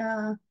that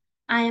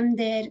I am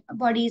there,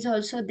 body is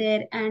also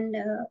there, and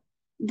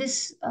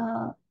this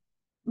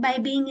by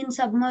being in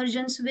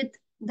submergence with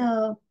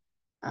the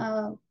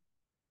uh,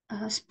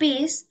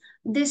 space,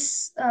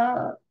 this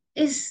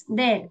is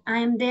there. I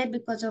am there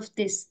because of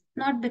this,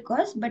 not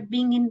because, but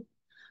being in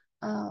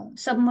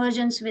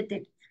submergence with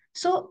it.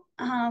 So,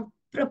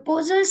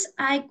 proposals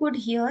I could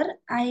hear,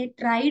 I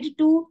tried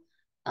to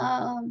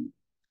um,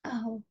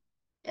 uh,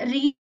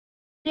 read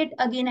it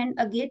again and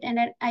again, and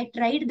I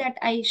tried that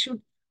I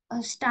should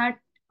start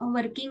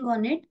working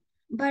on it,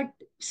 but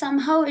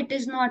somehow it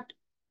is not.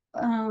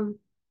 Um,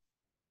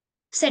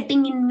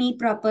 Setting in me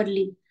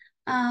properly.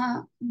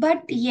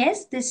 But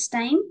yes, this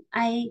time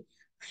I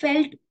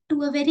felt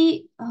to a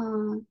very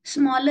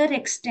smaller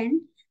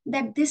extent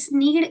that this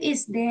need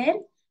is there,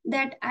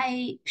 that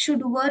I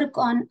should work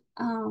on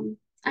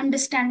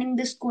understanding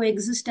this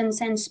coexistence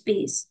and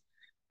space.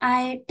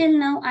 Till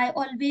now, I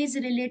always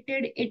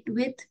related it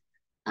with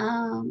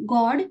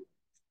God,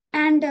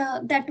 and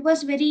that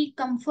was very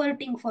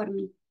comforting for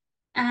me.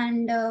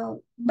 And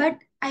but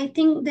I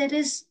think there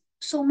is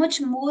so much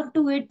more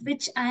to it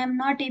which I am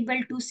not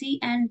able to see,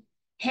 and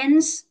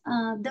hence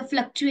the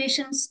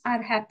fluctuations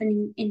are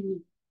happening in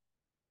me.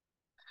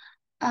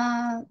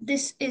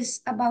 This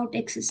is about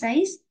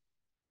exercise.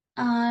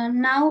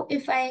 Now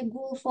if I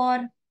go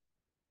for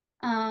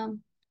uh,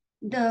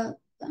 the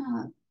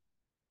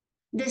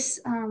this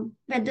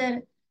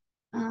whether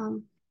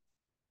um,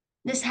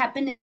 this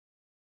happiness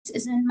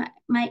is in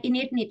my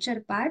innate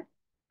nature part,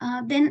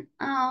 then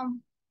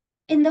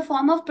in the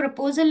form of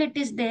proposal it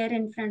is there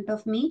in front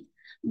of me,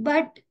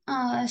 but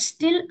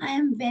still I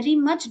am very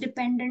much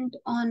dependent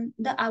on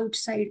the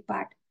outside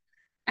part.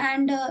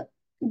 And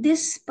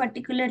this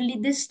particularly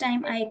this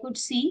time I could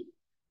see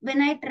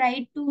when I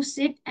tried to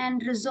sit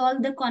and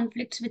resolve the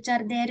conflicts which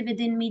are there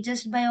within me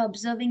just by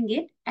observing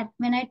it.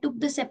 When I took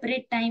the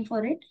separate time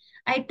for it,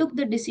 I took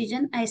the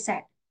decision, I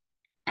sat,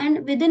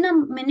 and within a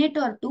minute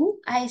or two,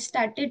 I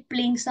started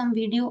playing some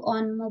video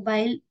on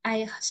mobile.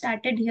 I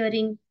started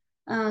hearing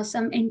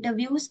some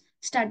interviews,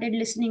 started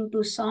listening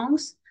to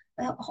songs,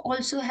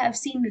 also have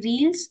seen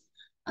reels,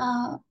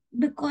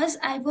 because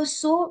I was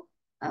so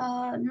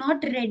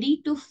not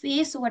ready to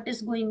face what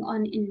is going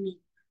on in me.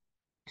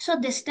 So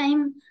this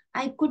time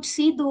I could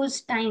see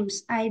those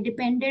times. I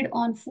depended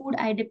on food,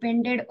 I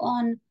depended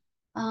on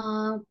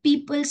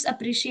people's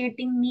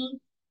appreciating me,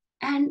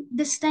 And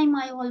this time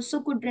I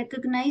also could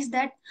recognize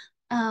that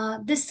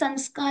this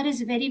sanskar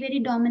is very, very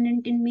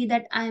dominant in me,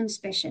 that I am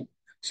special.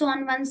 So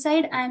on one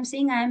side I am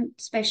saying I am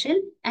special,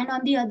 and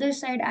on the other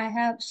side I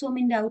have so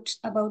many doubts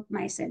about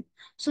myself.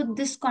 So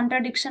this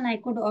contradiction I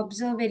could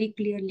observe very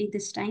clearly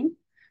this time.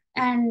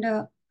 And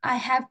I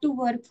have to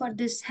work for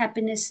this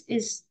happiness,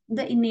 is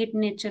the innate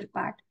nature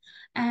part.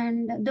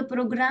 And the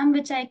program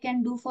which I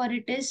can do for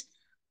it is,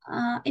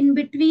 in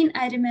between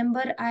I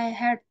remember I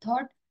had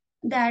thought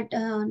that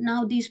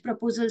now these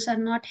proposals are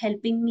not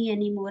helping me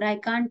anymore. I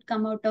can't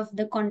come out of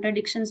the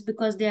contradictions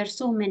because there are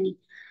so many.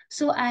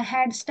 So I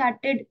had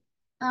started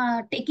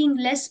taking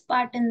less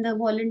part in the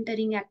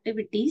volunteering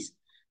activities,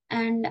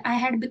 and I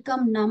had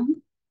become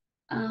numb.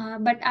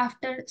 But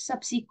after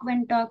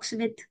subsequent talks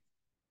with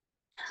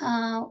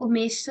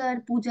Umesh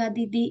sir, Pooja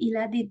Didi,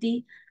 Ila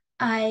Didi,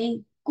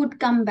 I could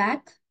come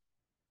back.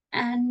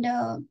 And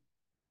uh,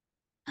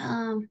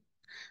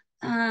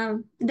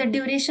 the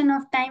duration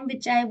of time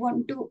which I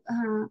want to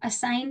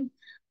assign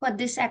for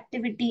this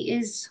activity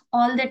is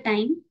all the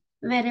time,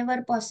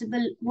 wherever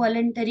possible,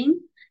 volunteering.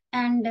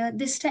 And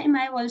this time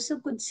I also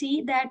could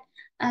see that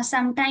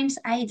sometimes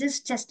I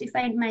just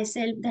justified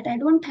myself that I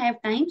don't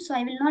have time, so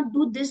I will not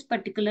do this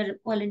particular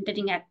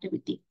volunteering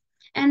activity.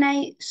 And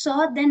I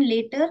saw then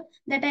later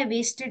that I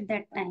wasted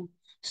that time.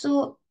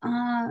 So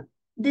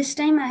this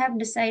time I have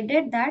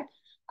decided that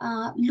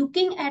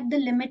looking at the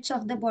limits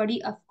of the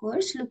body, of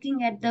course,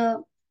 looking at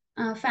the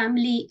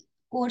family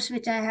course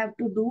which I have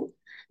to do,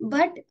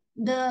 but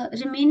the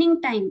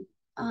remaining time,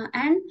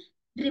 and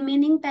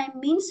remaining time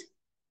means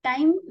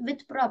time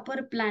with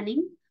proper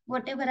planning.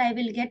 Whatever I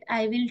will get,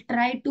 I will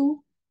try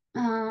to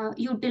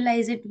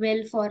utilize it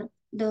well for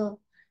the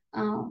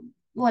uh,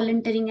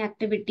 volunteering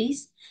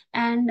activities.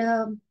 And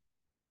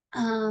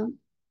uh,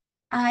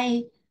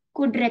 I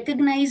could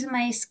recognize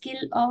my skill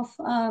of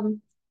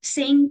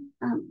saying,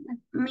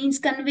 means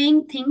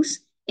conveying things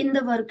in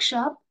the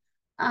workshop,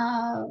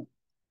 uh,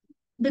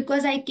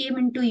 because I came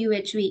into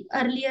UHV.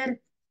 Earlier,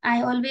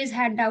 I always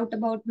had doubt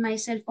about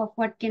myself of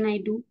what can I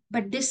do,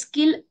 but this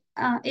skill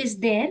is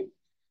there.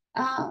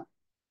 Uh,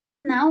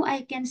 Now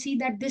I can see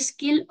that this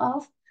skill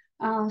of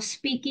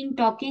speaking,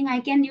 talking, I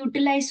can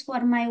utilize for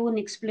my own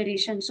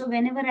exploration. So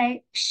whenever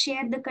I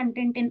share the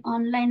content in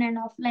online and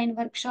offline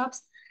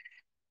workshops,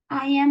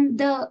 I am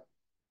the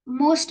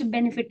most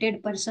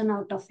benefited person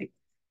out of it.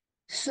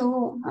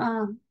 So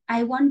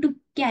I want to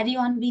carry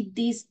on with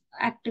these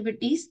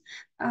activities.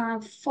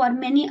 For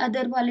many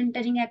other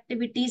volunteering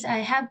activities, I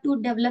have to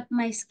develop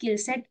my skill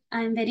set.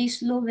 I am very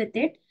slow with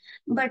it,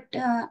 but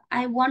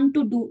I want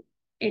to do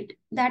it.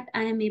 That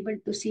I am able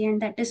to see, and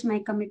that is my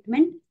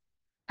commitment.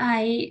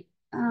 I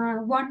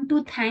want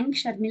to thank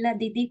Sharmila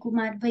Didi,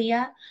 Kumar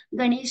Bhaiya,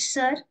 Ganesh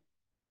sir.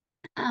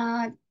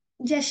 Uh,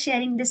 just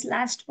sharing this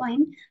last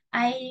point,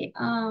 I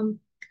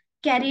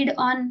carried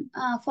on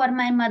for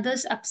my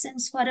mother's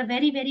absence for a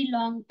very, very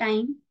long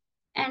time.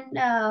 And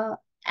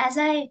as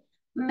I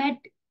met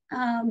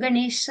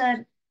Ganesh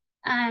sir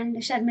and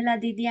Sharmila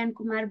Didi and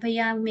Kumar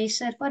Bhaiya, Umesh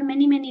sir for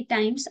many, many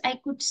times, I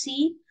could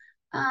see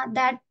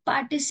that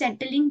part is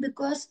settling,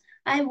 because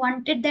I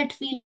wanted that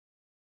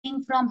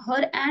feeling from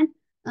her. And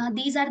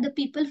these are the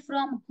people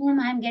from whom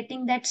I'm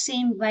getting that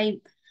same vibe,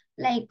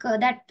 like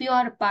that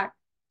pure part.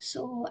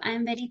 So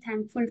I'm very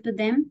thankful to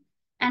them,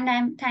 and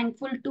I'm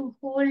thankful to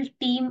whole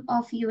team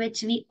of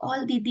UHV,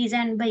 all Didis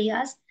and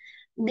Bhaiyas.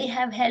 They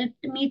have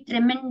helped me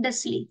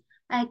tremendously.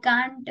 I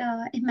can't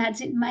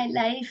imagine my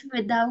life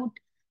without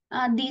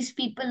these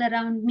people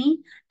around me.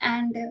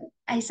 And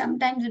I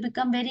sometimes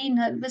become very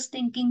nervous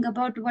thinking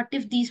about what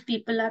if these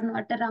people are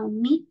not around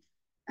me.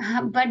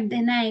 But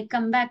then I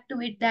come back to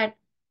it that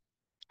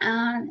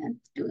uh,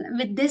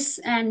 with this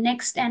and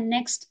next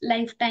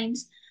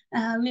lifetimes,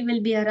 we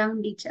will be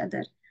around each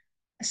other.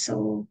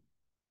 So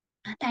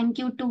thank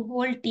you to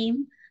whole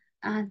team.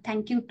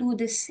 Thank you to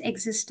this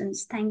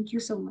existence. Thank you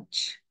so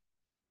much.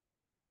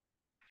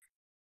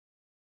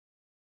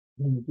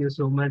 Thank you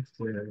so much,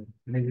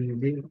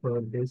 Nidhi, for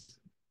this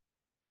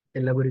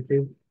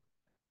elaborative,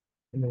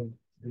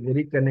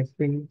 very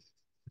connecting,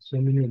 so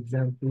many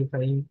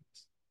exemplifying,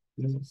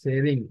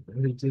 sharing,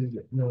 which is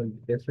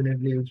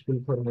definitely useful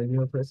for many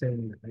of us,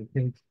 and I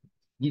think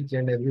each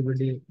and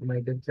everybody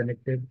might have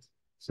connected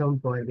some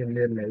point in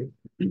their life.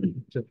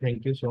 So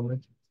thank you so much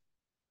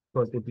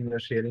for putting your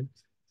sharing.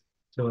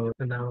 So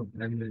now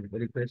I'm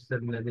request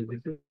Sarmila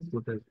Devi to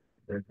put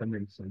a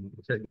comments and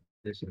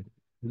suggestion.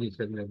 Please,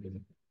 Sarmila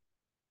Devi.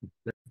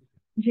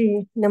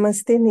 जी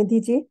नमस्ते निधि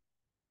जी.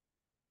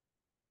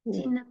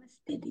 जी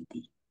नमस्ते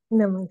दीदी.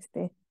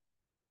 Namaste.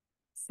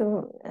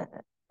 So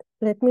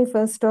let me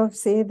first off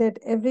say that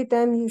every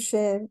time you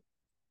share,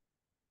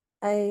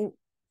 I'm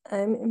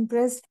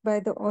impressed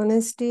by the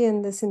honesty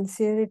and the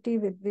sincerity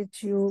with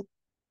which you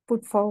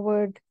put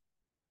forward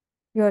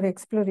your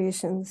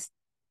explorations.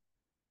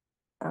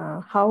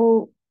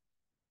 How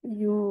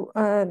you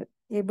are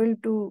able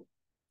to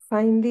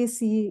finally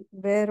see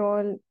where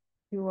all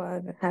you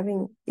are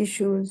having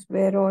issues,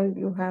 where all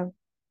you have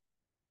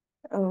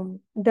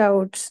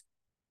doubts,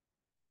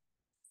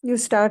 you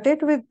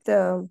started with,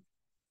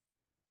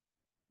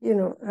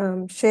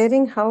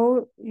 sharing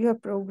how you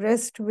have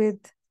progressed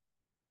with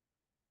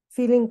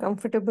feeling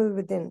comfortable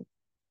within.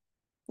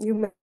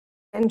 You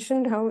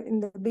mentioned how in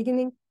the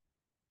beginning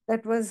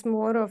that was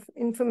more of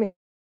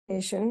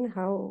information,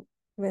 how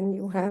when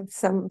you have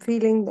some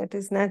feeling that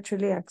is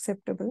naturally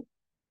acceptable.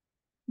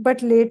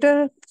 But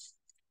later,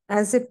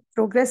 as it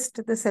progressed,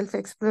 the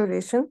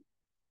self-exploration,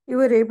 you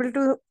were able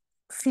to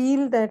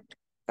feel that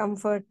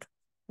comfort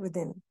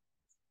within.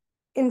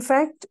 In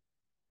fact,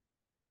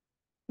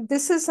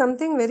 this is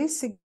something very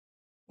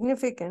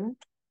significant.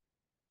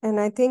 And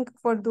I think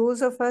for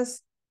those of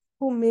us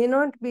who may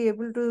not be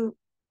able to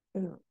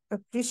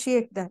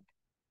appreciate that,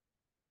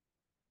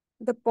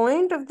 the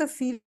point of the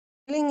feeling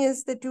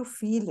is that you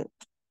feel it.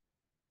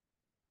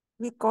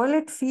 We call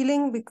it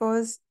feeling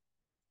because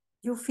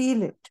you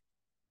feel it.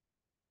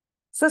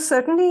 So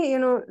certainly,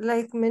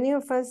 like many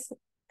of us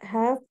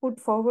have put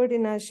forward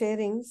in our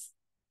sharings,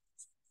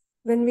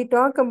 when we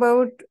talk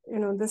about,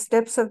 the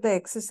steps of the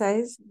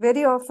exercise,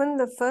 very often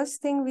the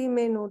first thing we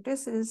may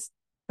notice is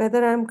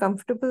whether I'm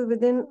comfortable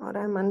within or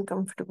I'm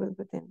uncomfortable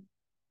within.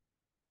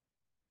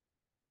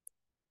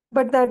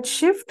 But that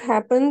shift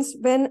happens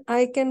when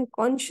I can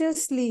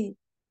consciously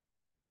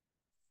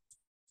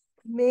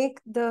make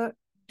the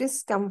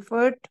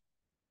discomfort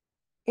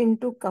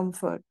into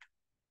comfort.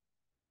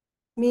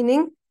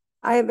 Meaning,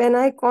 when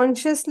I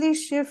consciously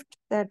shift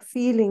that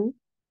feeling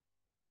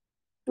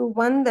to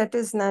one that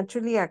is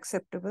naturally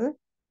acceptable,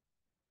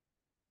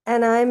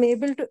 and I am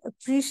able to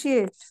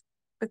appreciate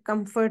the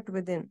comfort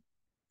within,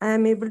 I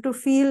am able to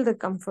feel the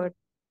comfort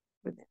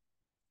within,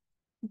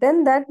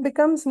 then that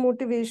becomes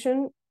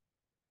motivation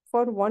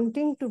for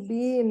wanting to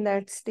be in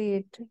that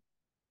state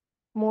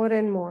more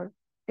and more,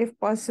 if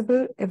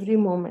possible, every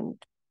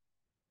moment.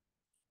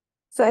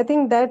 So I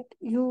think that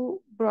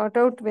you brought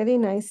out very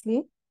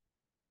nicely.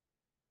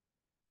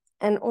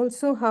 And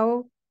also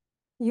how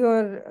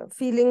your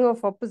feeling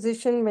of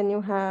opposition when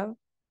you have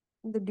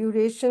the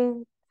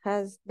duration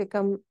has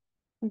become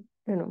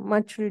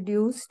much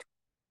reduced,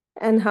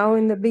 and how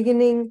in the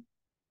beginning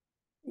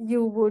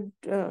you would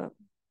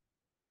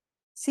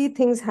see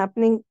things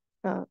happening,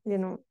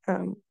 you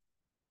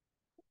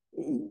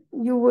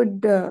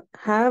would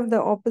have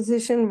the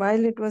opposition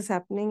while it was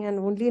happening and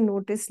only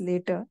notice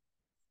later.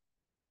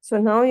 So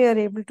now you are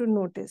able to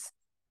notice.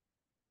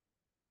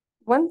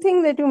 One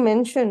thing that you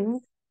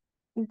mentioned,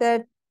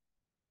 that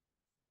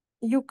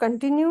you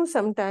continue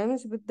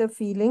sometimes with the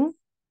feeling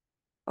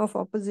of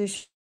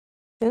opposition,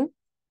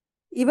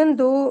 even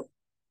though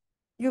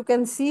you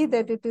can see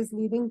that it is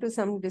leading to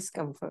some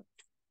discomfort.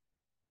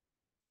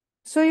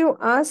 So you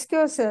ask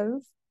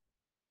yourself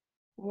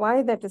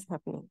why that is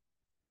happening.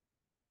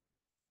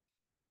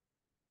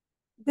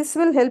 This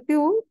will help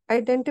you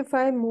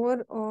identify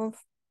more of,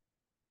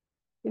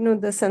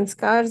 the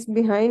sanskars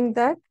behind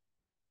that,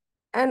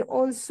 and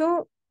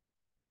also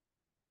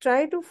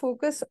try to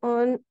focus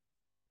on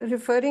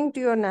referring to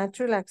your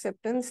natural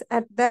acceptance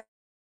at that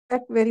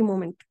very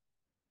moment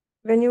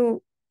when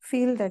you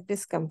feel that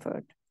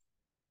discomfort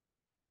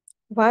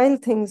while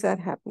things are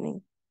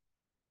happening.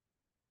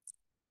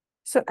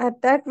 So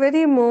at that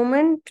very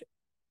moment,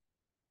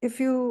 if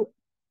you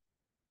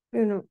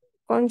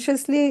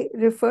consciously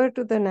refer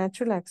to the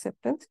natural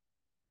acceptance,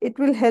 it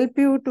will help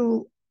you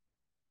to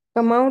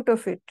come out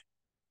of it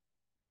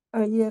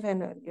earlier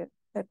and earlier.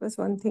 That was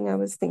one thing I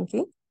was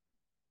thinking.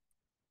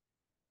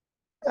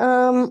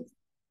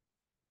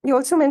 You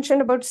also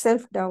mentioned about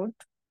self-doubt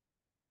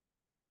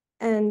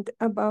and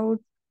about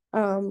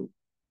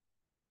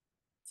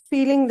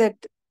feeling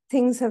that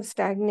things have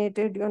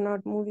stagnated, you're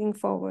not moving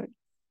forward.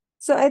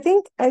 So I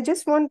think I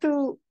just want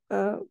to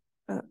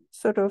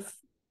sort of,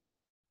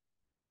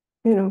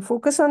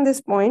 focus on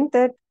this point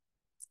that,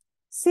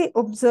 see,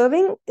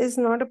 observing is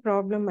not a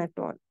problem at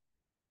all.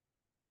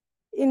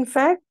 In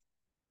fact,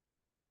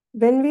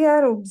 when we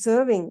are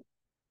observing,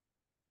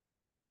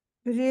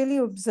 really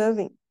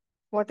observing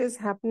what is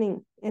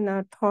happening in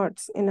our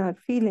thoughts, in our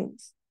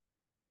feelings,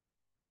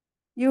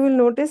 you will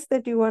notice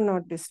that you are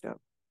not disturbed.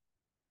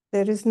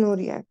 There is no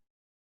reaction.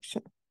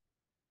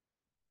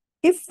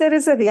 If there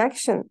is a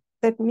reaction,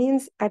 that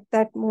means at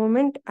that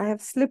moment I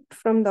have slipped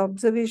from the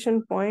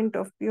observation point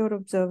of pure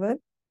observer,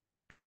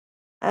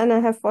 and I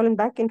have fallen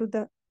back into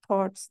the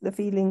thoughts, the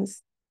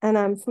feelings, and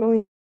I'm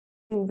flowing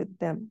with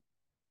them.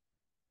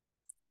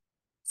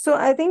 So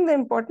I think the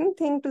important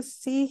thing to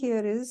see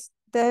here is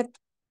that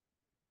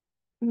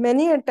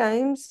many a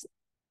times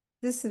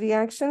this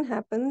reaction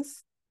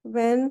happens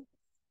when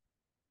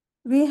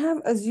we have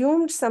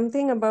assumed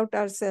something about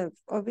ourselves,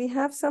 or we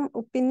have some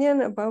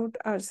opinion about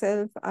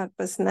ourselves, our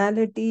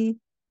personality,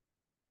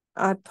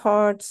 our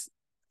thoughts,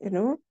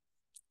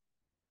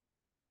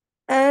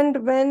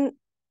 and when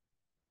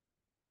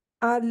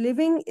our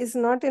living is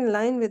not in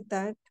line with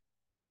that,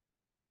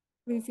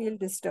 we feel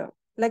disturbed.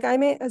 Like I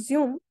may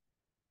assume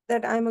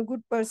that I'm a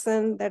good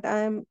person, that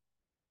I'm,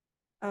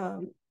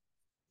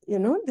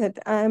 that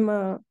I'm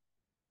a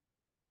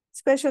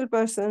special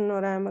person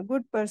or I'm a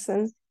good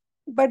person.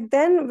 But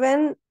then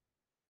when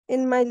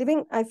in my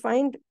living, I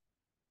find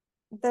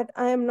that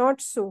I am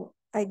not so,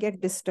 I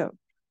get disturbed.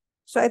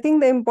 So I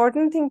think the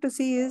important thing to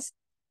see is,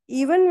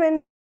 even when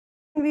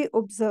we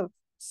observe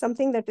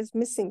something that is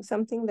missing,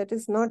 something that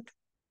is not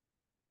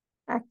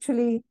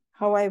actually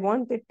how I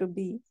want it to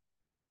be,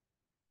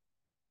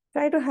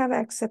 try to have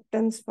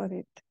acceptance for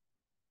it.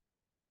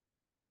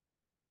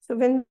 So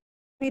when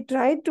we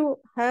try to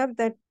have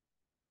that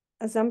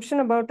assumption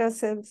about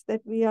ourselves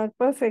that we are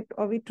perfect,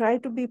 or we try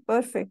to be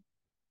perfect,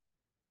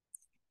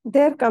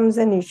 there comes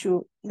an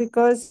issue,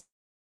 because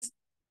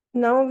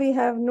now we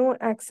have no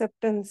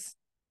acceptance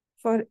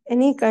for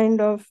any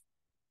kind of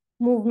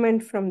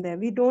movement from there.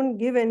 We don't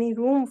give any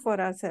room for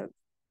ourselves.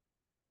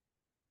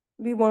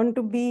 We want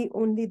to be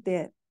only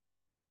there.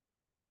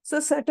 So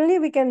certainly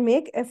we can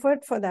make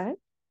effort for that,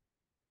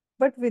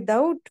 but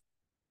without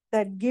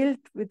that guilt,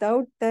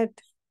 without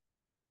that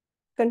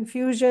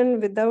confusion,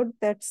 without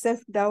that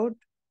self-doubt,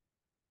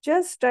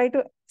 just try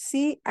to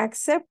see,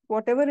 accept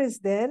whatever is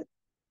there,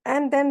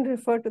 and then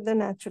refer to the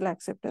natural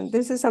acceptance.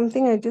 This is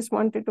something I just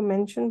wanted to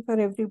mention for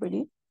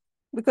everybody,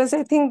 because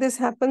I think this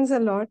happens a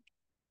lot.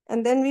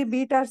 And then we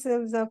beat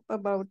ourselves up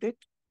about it,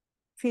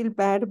 feel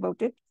bad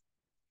about it.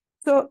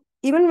 So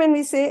even when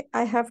we say,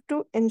 I have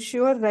to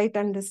ensure right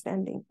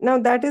understanding, now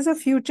that is a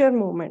future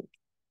moment,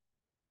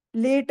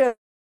 later.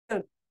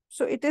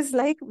 So it is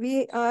like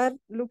we are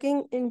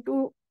looking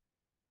into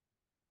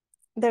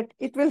that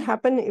it will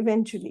happen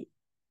eventually.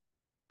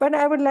 But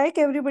I would like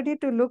everybody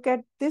to look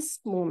at this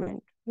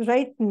moment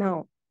right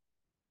now.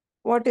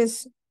 What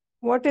is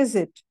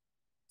it?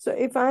 So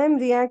if I am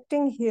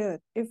reacting here,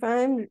 if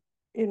I am,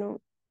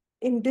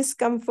 in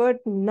discomfort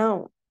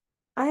now,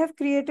 I have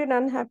created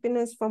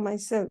unhappiness for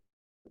myself.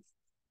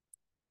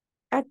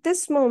 At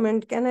this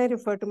moment, can I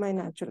refer to my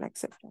natural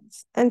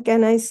acceptance? And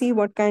can I see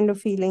what kind of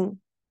feeling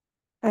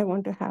I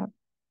want to have,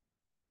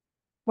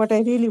 what I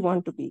really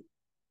want to be?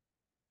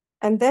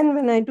 And then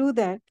when I do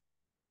that,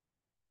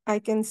 I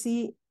can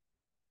see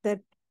that,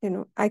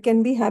 I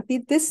can be happy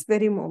this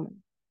very moment,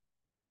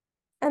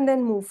 and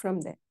then move from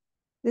there.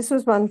 This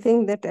was one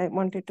thing that I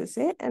wanted to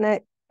say. And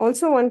I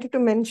also wanted to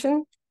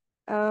mention,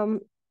 um,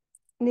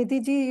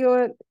 Nidhiji,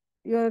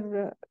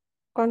 you're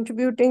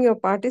contributing, you're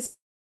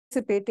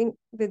participating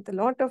with a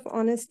lot of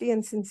honesty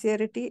and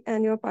sincerity,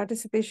 and your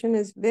participation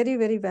is very,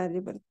 very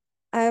valuable.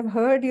 I have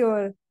heard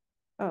your,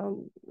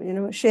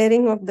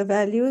 sharing of the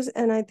values,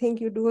 and I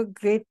think you do a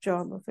great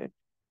job of it.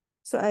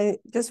 So I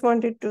just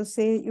wanted to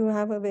say, you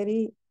have a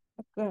very,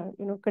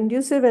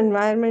 conducive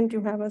environment.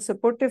 You have a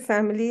supportive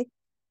family,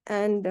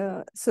 and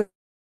so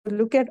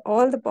look at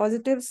all the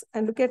positives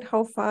and look at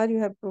how far you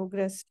have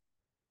progressed.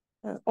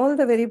 All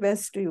the very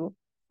best to you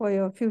for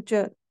your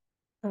future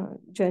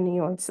journey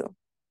also.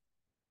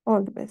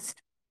 All the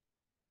best.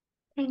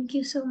 Thank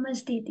you so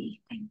much,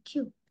 Didi. Thank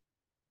you.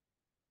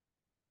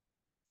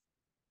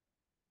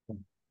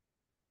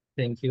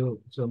 Thank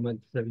you so much,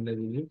 Sarna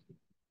Didi.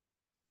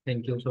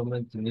 Thank you so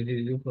much,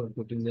 Nidhi, for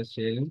putting the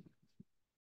sharing.